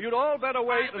 Meanwhile, you'd all better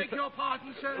wait. I beg your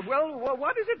pardon, sir? Well,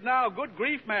 what is it now? Good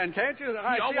grief, man, can't you?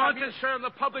 I want to serve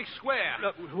the public square.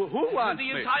 Who wants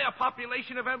the me? entire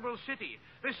population of Emerald City.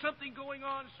 There's something going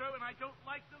on, sir, and I don't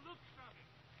like the looks of it.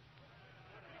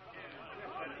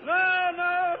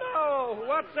 No.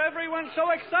 What's everyone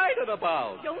so excited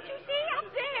about? Don't you see up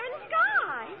there in the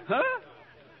sky? Huh?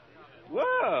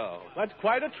 Well, that's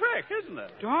quite a trick, isn't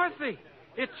it? Dorothy,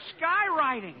 it's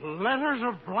skywriting. Letters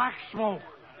of black smoke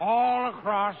all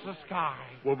across the sky.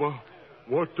 Well,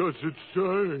 what does it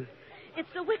say?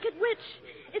 It's the Wicked Witch.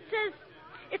 It says,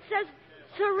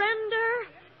 surrender,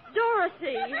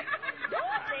 Dorothy. Dorothy?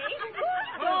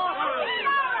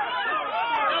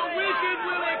 The wizard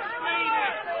will explain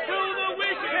it. To the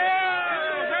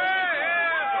wizard.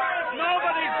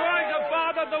 Nobody's going to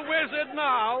bother the wizard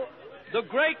now. The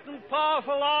great and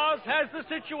powerful Oz has the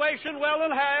situation well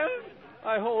in hand,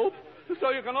 I hope. So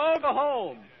you can all go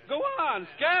home. Go on,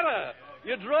 scatter.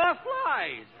 You draw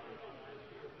flies.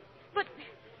 But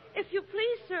if you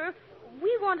please, sir,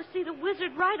 we want to see the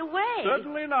wizard right away.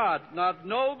 Certainly not. Not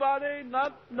nobody,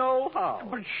 not no how.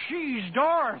 But she's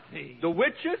Dorothy. The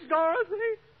witch is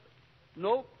Dorothy?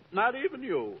 Nope, not even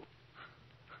you.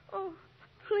 Oh,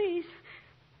 please.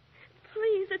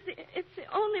 Please, it's the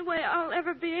only way I'll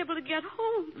ever be able to get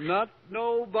home. Not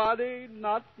nobody,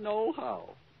 not no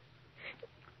how.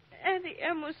 Auntie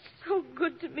Em was so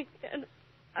good to me, and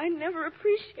I never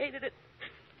appreciated it.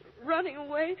 Running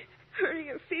away, hurting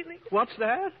her feelings. What's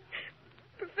that?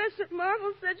 Professor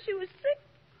Marvel said she was sick.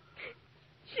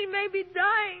 She may be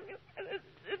dying, and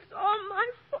it's all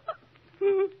my fault.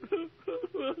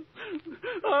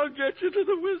 I'll get you to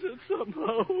the wizard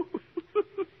somehow.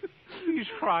 He's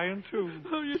crying, too.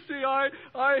 Oh, you see, I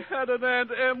had an Aunt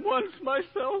Em once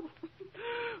myself.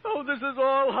 Oh, this is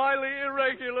all highly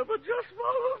irregular, but just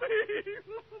follow me.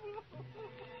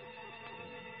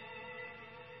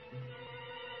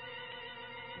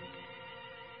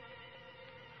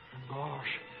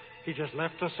 Gosh, he just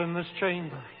left us in this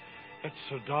chamber. It's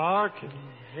so dark and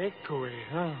echoey,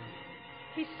 huh?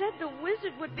 He said the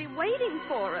wizard would be waiting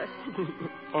for us.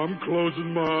 I'm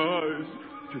closing my eyes.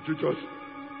 Just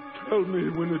tell me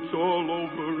when it's all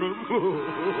over.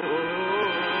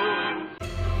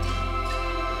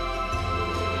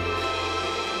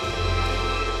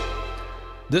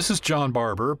 This is John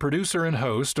Barber, producer and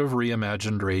host of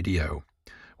Reimagined Radio.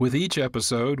 With each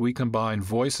episode, we combine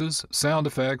voices, sound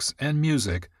effects, and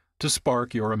music to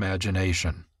spark your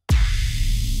imagination.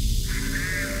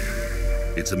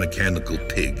 It's a mechanical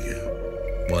pig,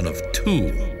 one of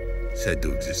two said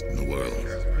to exist in the world.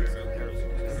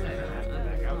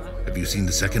 Have you seen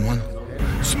the second one?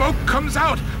 Smoke comes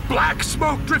out! Black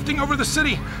smoke drifting over the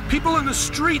city! People in the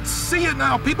streets see it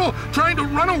now! People trying to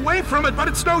run away from it, but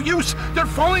it's no use! They're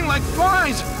falling like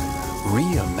flies!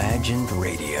 Reimagined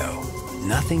Radio.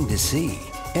 Nothing to see,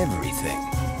 everything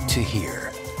to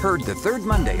hear. Heard the third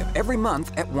Monday of every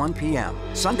month at 1 p.m.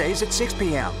 Sundays at 6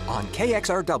 p.m. on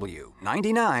KXRW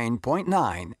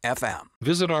 99.9 FM.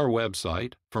 Visit our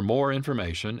website for more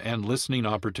information and listening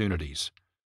opportunities.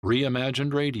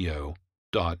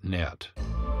 reimaginedradio.net.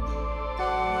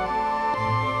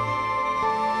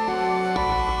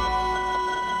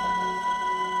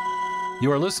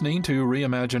 You are listening to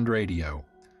Reimagined Radio.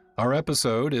 Our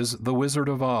episode is The Wizard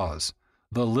of Oz,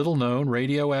 the little-known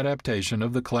radio adaptation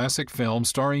of the classic film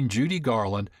starring Judy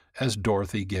Garland as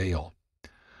Dorothy Gale.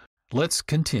 Let's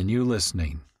continue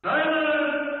listening. Who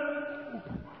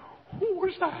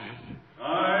was that?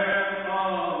 I am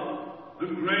Oz, the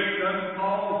great and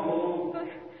powerful.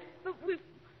 But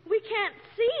we can't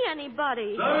see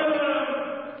anybody.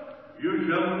 You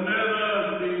shall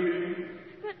never see me.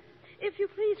 But if you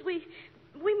please,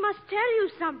 we must tell you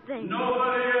something.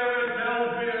 Nobody ever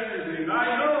tells me anything. I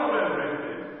know everything.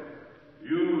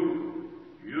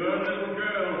 You're a little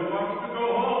girl who wants to go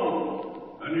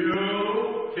home. And you,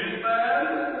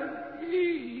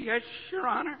 Sinbad? Yes, Your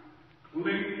Honor.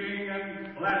 Clinking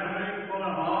and flattering for the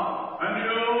heart. And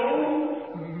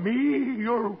you? Me,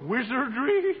 your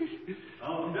wizardry? A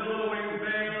billowing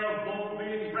bear of both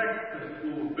bean breakfast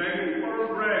who's begging for a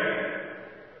break.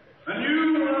 And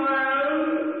you, Lion?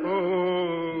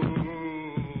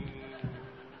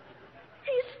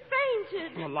 He's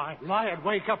fainted. Well, Lion,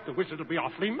 wake up. The wizard will be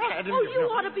awfully mad. Oh, you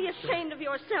ought to be ashamed of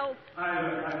yourself.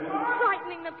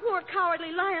 Frightening the poor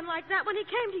cowardly lion like that when he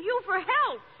came to you for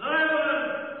help.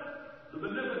 Silence! The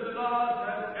beneficent Oz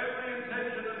has every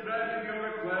intention of granting your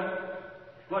request,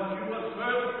 but you must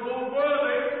first prove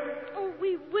worthy. Oh,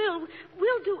 we will.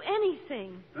 We'll do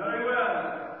anything. Very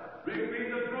well. Bring me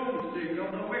the broomstick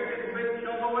of the wicked witch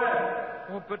of the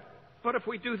West. Oh, but if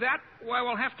we do that, why,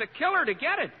 we'll have to kill her to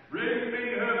get it. Bring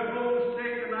me her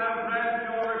broomstick and I'll grant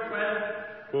your request.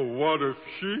 Well, what if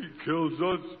she kills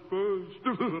us first?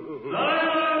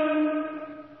 Silence!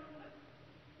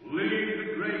 Leave the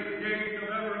great gate of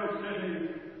Emerald City.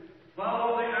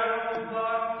 Follow the arrow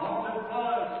dark haunted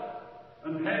forest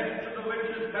and head to the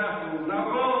witch's castle. Now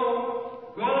go,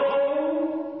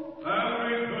 and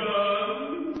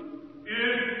return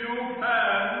if you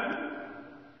can.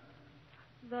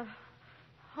 The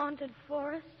haunted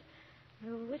forest?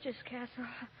 The witch's castle.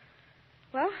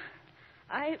 Well,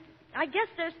 I guess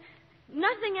there's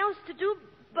nothing else to do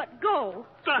but go.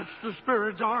 That's the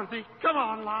spirit, Dorothy. Come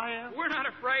on, Lion. We're not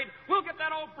afraid. We'll get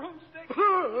that old broomstick.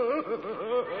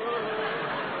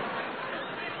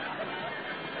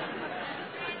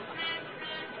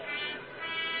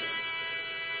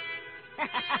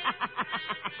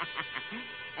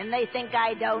 And they think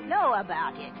I don't know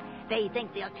about it. They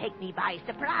think they'll take me by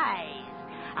surprise.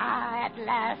 At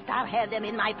last I'll have them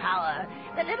in my power.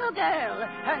 The little girl,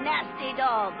 her nasty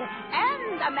dog,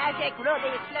 and the magic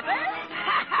ruby slippers.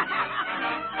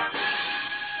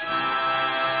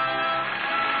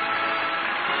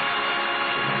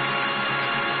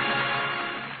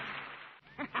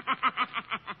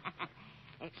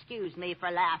 Excuse me for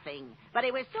laughing, but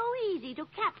it was so easy to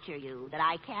capture you that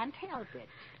I can't help it.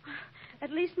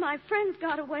 At least my friends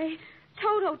got away.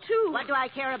 Toto, too. What do I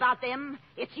care about them?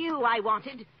 It's you I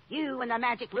wanted. You and the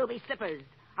magic ruby slippers.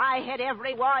 I had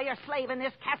every warrior slave in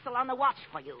this castle on the watch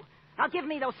for you. Now give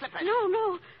me those slippers.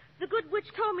 No. The good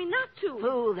witch told me not to.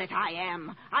 Fool that I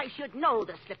am. I should know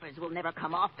the slippers will never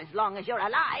come off as long as you're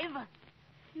alive.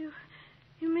 You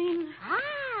mean...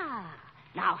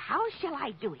 Now how shall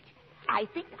I do it? I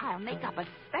think I'll make up a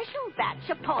special batch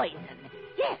of poison.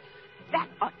 Yes, that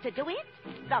ought to do it.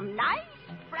 Some nice,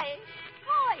 fresh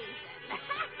poison.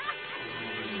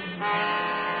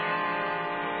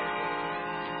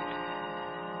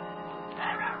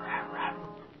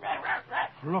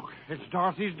 Look, it's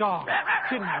Dorothy's dog.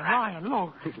 Sitting there, Lion,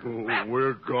 look. Oh,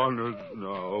 we're goners now,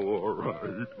 all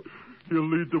right. He'll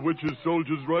lead the witch's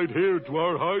soldiers right here to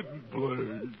our hiding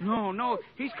place. No.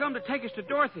 He's come to take us to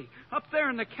Dorothy, up there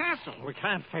in the castle. We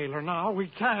can't fail her now. We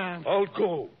can't. I'll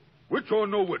go. Witch or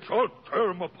no witch, I'll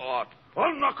tear him apart.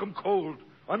 I'll knock him cold.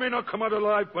 I may not come out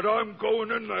alive, but I'm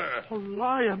going in there. Oh,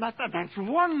 Lion, that's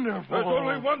wonderful. There's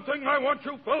only one thing I want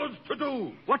you fellas to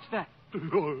do. What's that?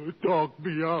 Talk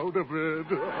me out of it.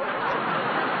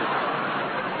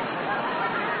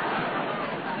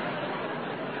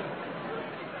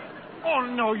 Oh,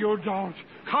 no, you don't.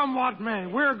 Come what may,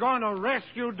 we're going to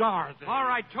rescue Dorothy. All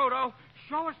right, Toto,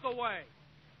 show us the way.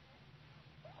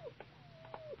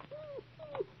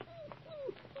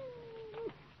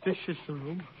 This is the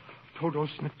room. Toto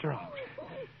snipped her out.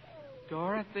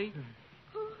 Dorothy?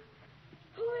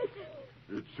 Who is it?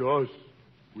 It's us.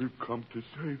 We've come to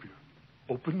save you.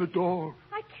 Open the door.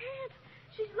 I can't.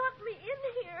 She's locked me in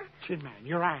here. Tin Man,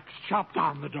 your axe chopped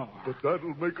on the door. But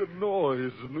that'll make a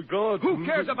noise, and the guards... Who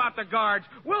cares about the guards?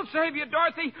 We'll save you,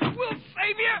 Dorothy. We'll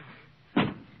save you.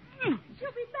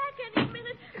 She'll be back any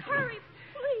minute. Hurry,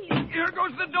 please. Here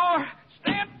goes the door.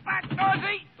 Stand back,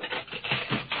 Dorothy.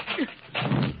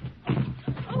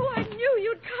 Oh, I knew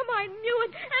you'd come. I knew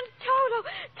it. And Toto.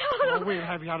 Oh, we'll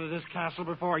have you out of this castle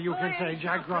before you can say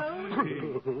Jack Gruff.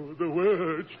 The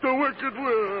witch, the wicked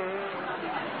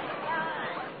witch.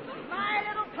 My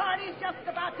little party's just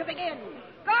about to begin.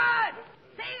 Guard!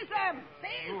 Seize them!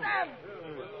 Seize them!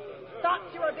 Thought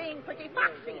you were being pretty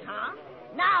foxy, huh?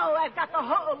 Now I've got the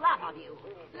whole lot of you.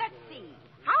 Let's see.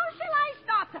 How shall I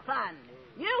start the fun?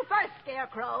 You first,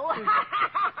 Scarecrow.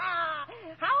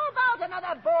 How about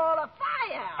another ball of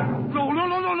fire? No,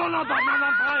 not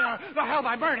fire. The hell,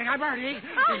 I'm burning. I'll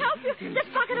help you. This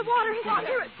bucket of water is on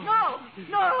here.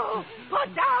 No.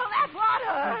 Put down that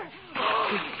water.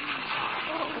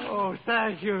 Oh,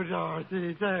 thank you,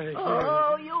 Dorothy. Thank you.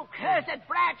 Oh, you cursed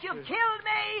brat. You've killed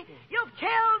me. You've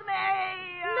killed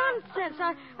me.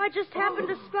 Nonsense. I just happened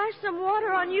to splash some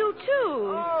water on you,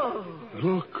 too. Oh.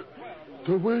 Look,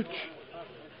 the witch.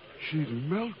 She's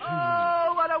melting.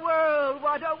 Oh, what a world,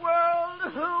 what a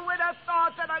world. Who would have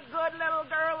thought that a good little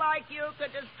girl like you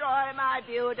could destroy my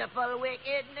beautiful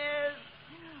wickedness?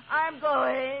 I'm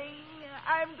going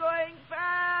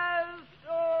fast.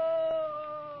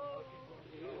 Oh.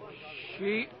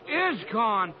 She is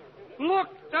gone. Look,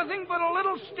 nothing but a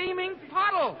little steaming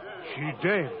puddle. She's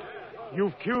dead.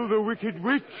 You've killed the wicked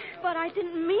witch. But I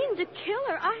didn't mean to kill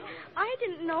her. I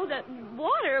didn't know that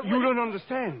water would... You don't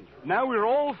understand. Now we're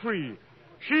all free.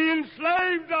 She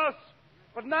enslaved us,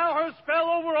 but now her spell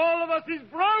over all of us is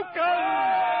broken.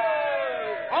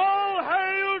 All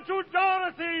hail to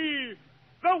Dorothy!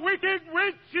 The wicked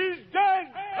witch is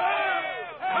dead!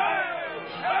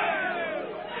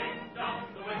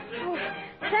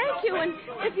 Thank you, and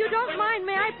if you don't mind,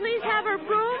 may I please have her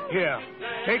broom? Here,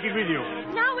 take it with you.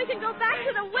 Now we can go back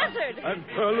to the wizard. And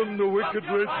tell him the wicked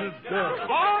witch is dead.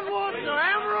 Onward to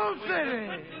Emerald City.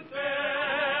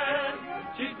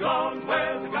 She's gone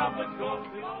where the goblins go.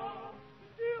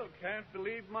 Still can't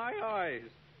believe my eyes.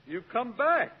 You've come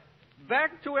back.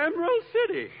 Back to Emerald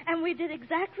City. And we did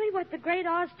exactly what the Great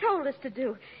Oz told us to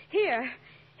do.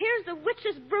 Here's the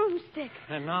witch's broomstick.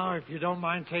 And now, if you don't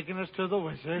mind taking us to the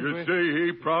wizard... You see,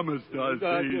 he promised us.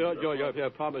 Yeah,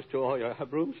 promised to all your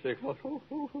broomstick.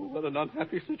 What an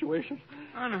unhappy situation.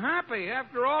 Unhappy?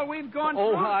 After all we've gone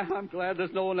through? Oh, I'm glad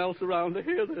there's no one else around to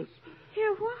hear this.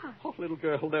 Hear what? Oh, little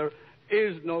girl, there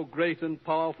is no great and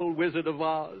powerful Wizard of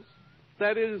Oz.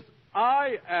 That is,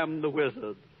 I am the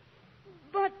wizard.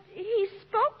 But he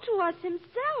spoke to us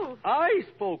himself. I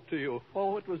spoke to you.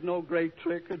 Oh, it was no great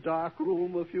trick, a dark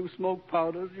room, a few smoke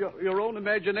powders. Your own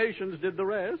imaginations did the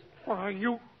rest. Why,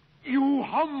 you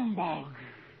humbug.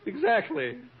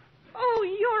 Exactly.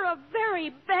 Oh, you're a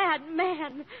very bad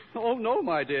man. Oh, no,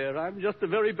 my dear. I'm just a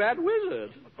very bad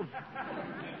wizard.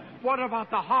 What about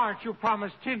the heart you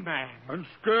promised Tin Man? And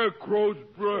Scarecrow's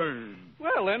brain.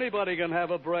 Well, anybody can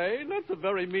have a brain. That's a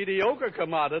very mediocre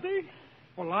commodity.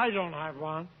 Well, I don't have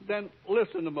one. Then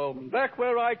listen a moment. Back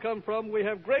where I come from, we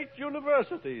have great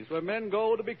universities where men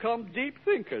go to become deep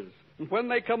thinkers. And when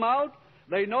they come out,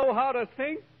 they know how to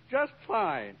think just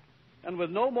fine. And with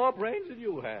no more brains than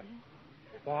you have.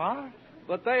 What?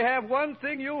 But they have one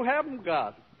thing you haven't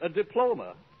got, a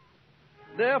diploma.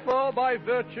 Therefore, by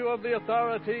virtue of the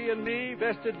authority in me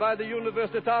vested by the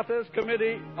Universitates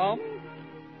Committee,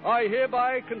 I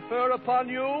hereby confer upon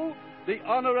you the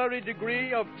honorary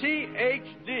degree of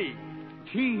Ph.D.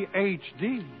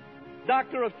 Ph.D.?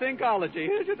 Doctor of Thinkology.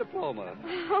 Here's your diploma.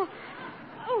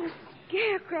 Oh,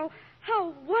 Scarecrow,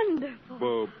 how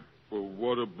wonderful. But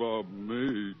what about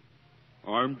me?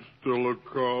 I'm still a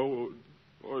coward,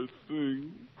 I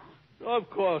think. Of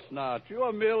course not. You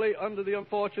are merely under the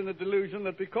unfortunate delusion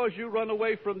that because you run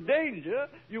away from danger,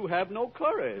 you have no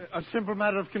courage. A simple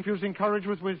matter of confusing courage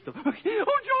with wisdom. Oh,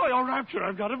 joy, oh, rapture,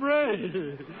 I've got a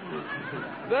brain.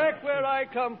 Back where I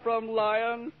come from,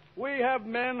 Lion, we have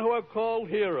men who are called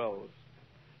heroes.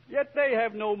 Yet they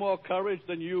have no more courage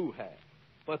than you have.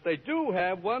 But they do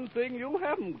have one thing you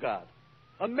haven't got,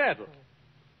 a medal.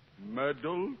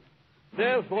 Medal?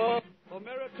 Therefore, For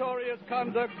meritorious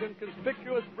conduct and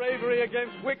conspicuous bravery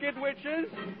against wicked witches,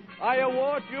 I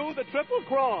award you the Triple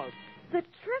Cross. The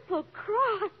Triple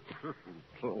Cross?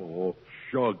 Oh,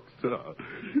 shucks.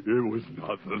 It was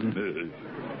nothing.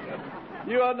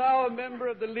 You are now a member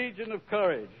of the Legion of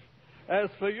Courage. As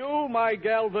for you, my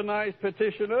galvanized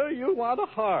petitioner, you want a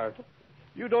heart.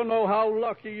 You don't know how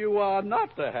lucky you are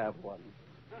not to have one.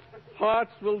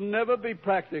 Hearts will never be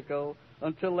practical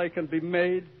until they can be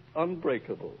made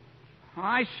unbreakable.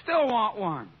 I still want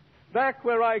one. Back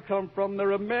where I come from,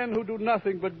 there are men who do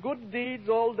nothing but good deeds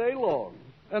all day long,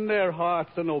 and their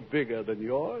hearts are no bigger than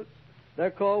yours.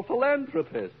 They're called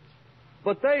philanthropists.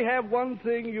 But they have one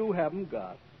thing you haven't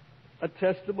got, a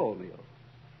testimonial.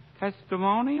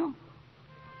 Testimonial?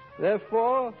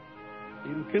 Therefore,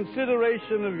 in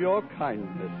consideration of your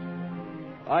kindness,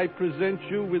 I present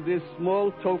you with this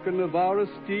small token of our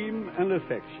esteem and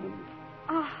affection.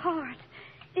 A heart.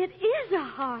 It is a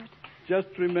heart. Just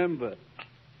remember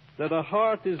that a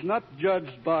heart is not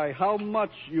judged by how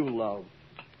much you love,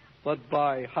 but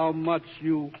by how much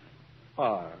you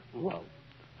are loved.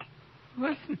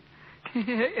 Listen,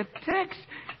 it ticks.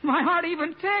 My heart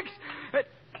even ticks.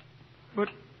 But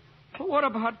what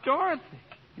about Dorothy?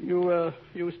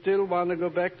 You still want to go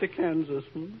back to Kansas,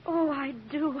 Oh, I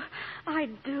do. I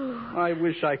do. I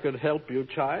wish I could help you,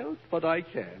 child, but I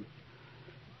can't.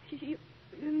 You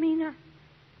mean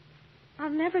I'll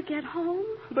never get home?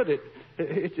 But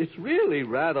it's really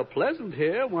rather pleasant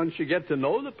here once you get to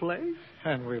know the place.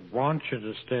 And we want you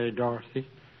to stay, Dorothy.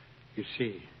 You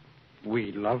see,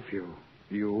 we love you,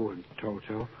 you and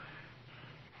Toto.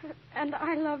 And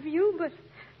I love you, but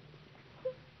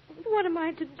what am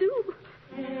I to do?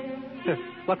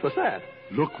 What was that?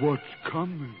 Look what's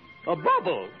coming. A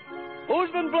bubble.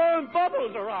 Who's been blowing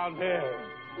bubbles around here?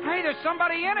 Hey, there's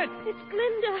somebody in it. It's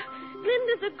Glinda.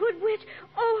 Glinda's a good witch.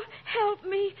 Oh, help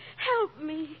me. Help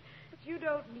me. But you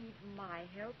don't need my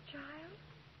help, child.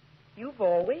 You've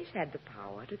always had the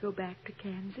power to go back to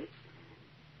Kansas.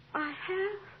 I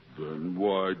have? Then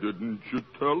why didn't you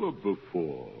tell her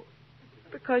before?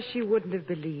 Because she wouldn't have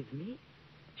believed me.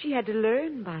 She had to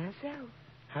learn by herself.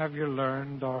 Have you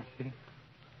learned, Dorothy?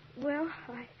 Well,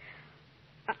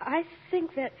 I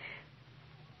think that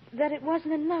it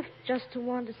wasn't enough just to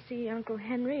want to see Uncle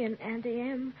Henry and Auntie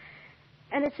Em.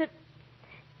 And it's that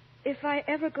if I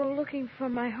ever go looking for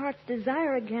my heart's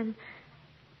desire again,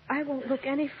 I won't look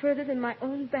any further than my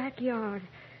own backyard.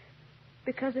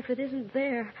 Because if it isn't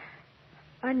there,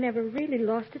 I never really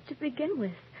lost it to begin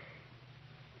with.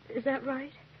 Is that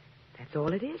right? That's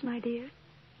all it is, my dear.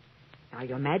 Now,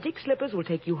 your magic slippers will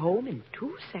take you home in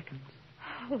 2 seconds.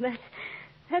 Oh,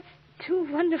 that's too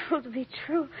wonderful to be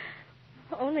true.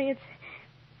 Only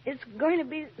it's going to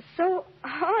be so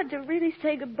hard to really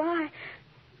say goodbye.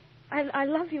 I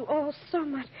love you all so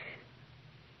much.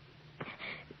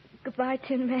 Goodbye,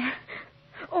 Tin Man.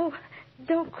 Oh,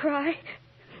 don't cry.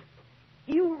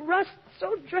 You rust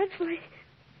so dreadfully.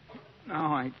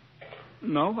 Now I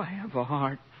know I have a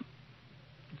heart.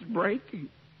 It's breaking.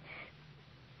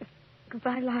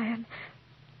 Goodbye, Lion.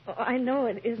 Oh, I know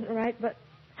it isn't right, but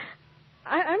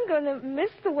I'm going to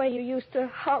miss the way you used to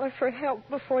holler for help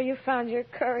before you found your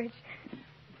courage.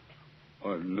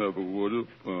 I never would have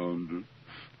found it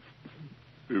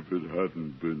if it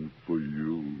hadn't been for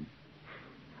you.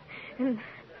 And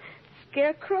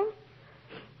Scarecrow?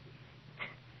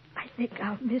 I think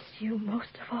I'll miss you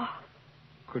most of all.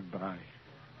 Goodbye,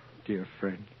 dear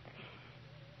friend.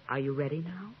 Are you ready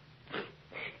now?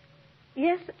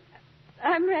 Yes,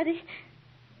 I'm ready.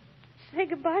 Say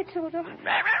goodbye, Toto.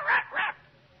 Now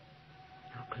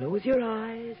close your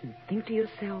eyes and think to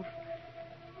yourself,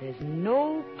 there's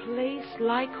no place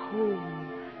like home.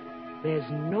 There's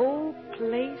no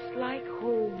place like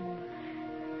home.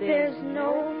 There's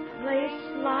no place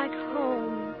like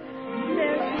home.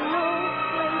 There's no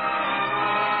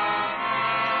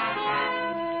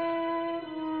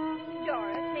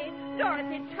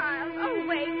Dorothy, child, oh,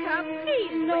 wake up.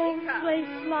 Please wake up. No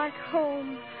place like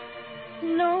home.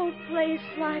 No place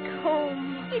like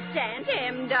home. It's Aunt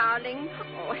Em, darling.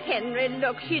 Oh, Henry,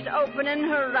 look, she's opening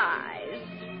her eyes.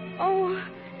 Oh,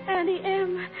 Auntie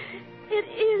Em, it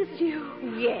is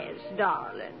you. Yes,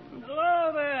 darling.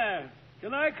 Hello there.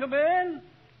 Can I come in?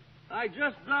 I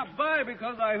just dropped by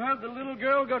because I heard the little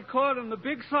girl got caught in the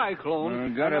big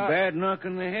cyclone. Got a bad knock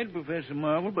on the head, Professor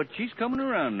Marvel, but she's coming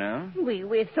around now.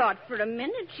 We thought for a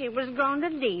minute she was going to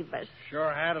leave us.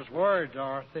 Sure had us worried,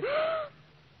 Dorothy.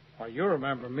 Why, you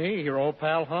remember me, your old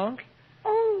pal Hunk?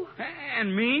 Oh.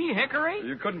 And me, Hickory?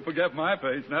 You couldn't forget my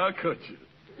face now, could you?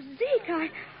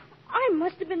 Zeke, I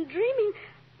must have been dreaming.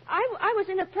 I was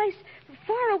in a place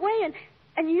far away,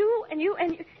 And you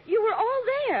were all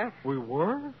there. We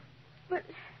were? But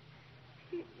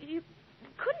you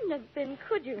couldn't have been,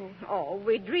 could you? Oh,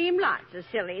 we dream lots of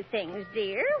silly things,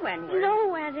 dear, when we're...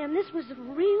 No, Aunt Em, this was a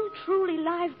real, truly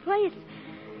live place.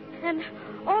 And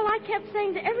all I kept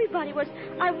saying to everybody was,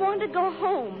 I want to go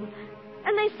home.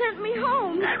 And they sent me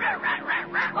home.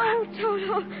 Oh,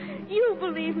 Toto, you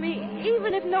believe me,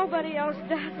 even if nobody else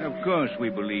does. Of course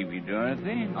we believe you,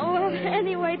 Dorothy. Oh, well,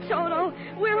 anyway, Toto,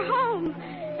 we're home.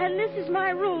 And this is my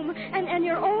room. And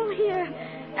you're all here.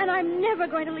 And I'm never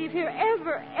going to leave here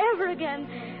ever, ever again.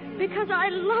 Because I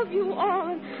love you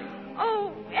all.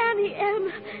 Oh, Annie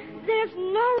M., there's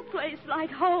no place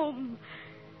like home.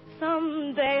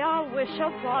 Someday I'll wish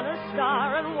upon a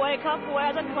star and wake up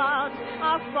where the clouds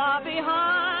are far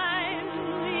behind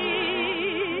me.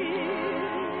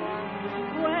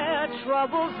 Where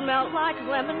troubles melt like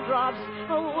lemon drops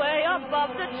away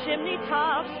above the chimney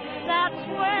tops. That's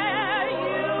where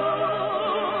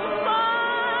you'll find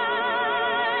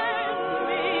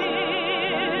me.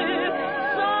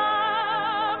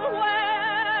 Somewhere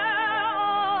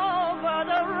over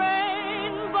the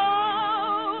rainbow,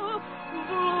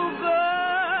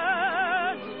 bluebirds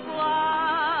fly.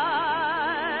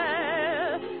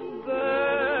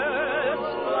 Birds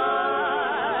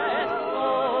fly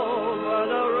over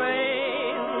the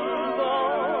rainbow.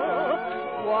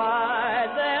 Why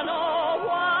then, oh,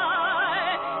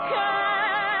 why can't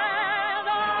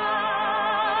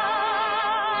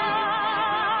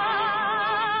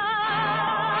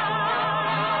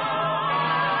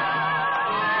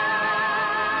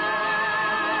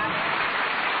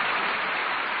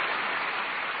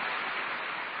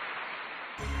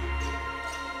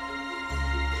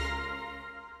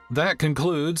That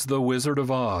concludes The Wizard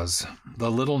of Oz, the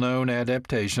little-known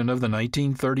adaptation of the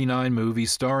 1939 movie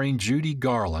starring Judy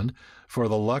Garland for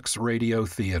the Lux Radio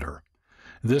Theater.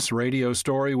 This radio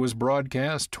story was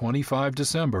broadcast 25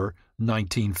 December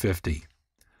 1950.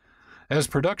 As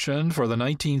production for the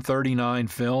 1939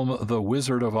 film The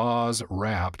Wizard of Oz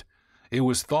wrapped, it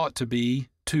was thought to be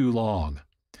too long.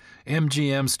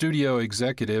 MGM studio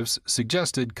executives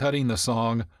suggested cutting the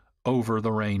song Over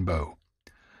the Rainbow.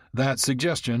 That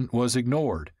suggestion was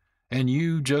ignored, and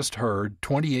you just heard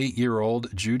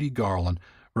 28-year-old Judy Garland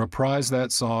reprise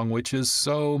that song, which is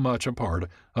so much a part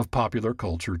of popular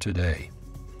culture today.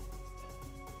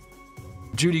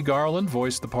 Judy Garland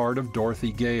voiced the part of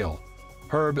Dorothy Gale.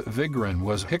 Herb Vigran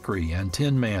was Hickory and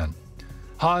Tin Man.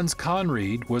 Hans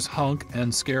Conried was Hunk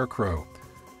and Scarecrow.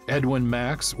 Edwin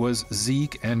Max was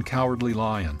Zeke and Cowardly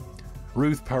Lion.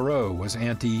 Ruth Perot was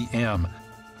Auntie M.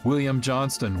 William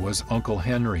Johnston was Uncle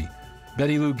Henry.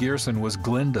 Betty Lou Gearson was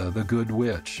Glinda the Good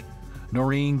Witch.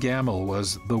 Noreen Gamble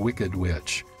was the Wicked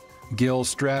Witch. Gil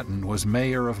Stratton was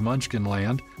Mayor of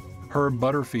Munchkinland. Herb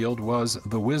Butterfield was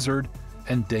the Wizard.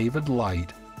 And David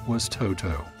Light was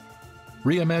Toto.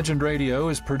 Reimagined Radio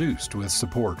is produced with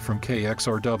support from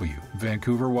KXRW,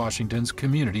 Vancouver, Washington's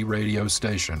community radio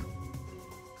station.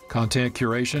 Content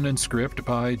curation and script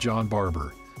by John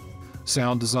Barber.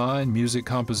 Sound design, music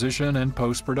composition, and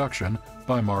post-production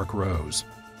by Mark Rose.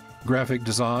 Graphic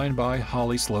design by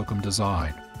Holly Slocum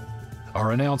Design.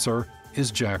 Our announcer is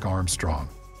Jack Armstrong.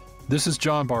 This is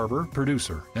John Barber,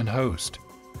 producer and host.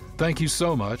 Thank you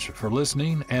so much for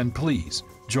listening, and please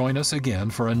join us again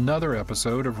for another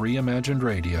episode of Reimagined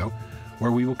Radio,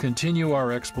 where we will continue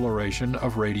our exploration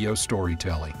of radio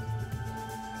storytelling.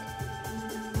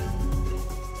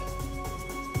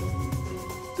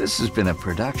 This has been a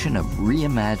production of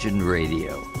Reimagined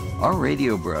Radio. Our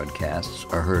radio broadcasts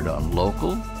are heard on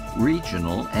local,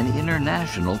 regional, and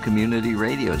international community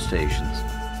radio stations.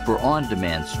 For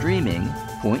on-demand streaming,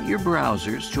 point your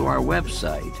browsers to our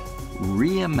website,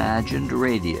 Reimagined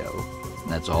Radio.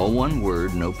 That's all one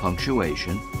word, no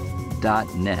punctuation,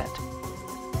 .net.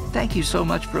 Thank you so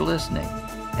much for listening,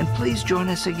 and please join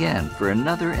us again for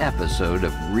another episode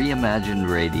of Reimagined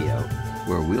Radio,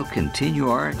 where we'll continue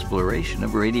our exploration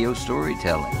of radio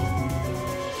storytelling.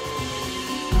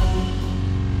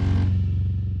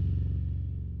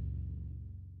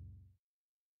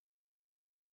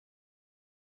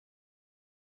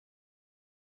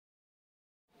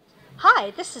 Hi,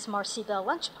 this is Marcy Bell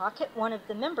Lunchpocket, one of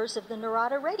the members of the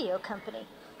Narada Radio Company.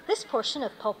 This portion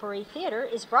of Pulpery Theater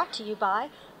is brought to you by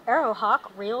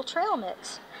Arrowhawk Real Trail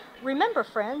Mix. Remember,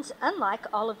 friends, unlike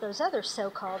all of those other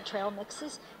so-called trail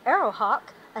mixes,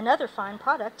 Arrowhawk, another fine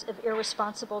product of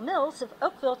Irresponsible Mills of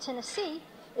Oakville, Tennessee,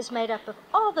 is made up of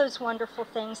all those wonderful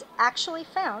things actually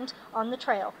found on the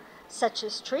trail, such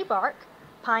as tree bark,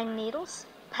 pine needles,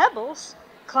 pebbles,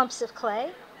 clumps of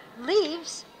clay,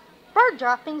 leaves, bird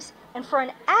droppings, and for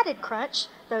an added crunch,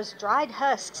 those dried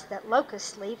husks that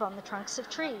locusts leave on the trunks of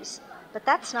trees. But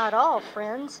that's not all,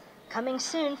 friends. Coming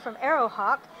soon from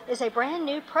Arrowhawk is a brand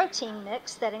new protein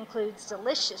mix that includes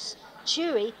delicious,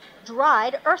 chewy,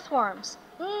 dried earthworms.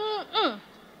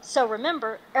 So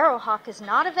remember, Arrowhawk is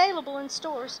not available in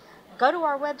stores. Go to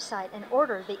our website and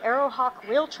order the Arrowhawk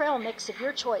Real Trail Mix of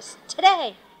your choice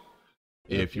today.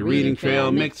 If you're eating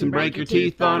trail mix and break your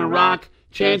teeth on a rock,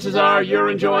 chances are you're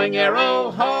enjoying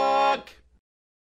Arrowhawk.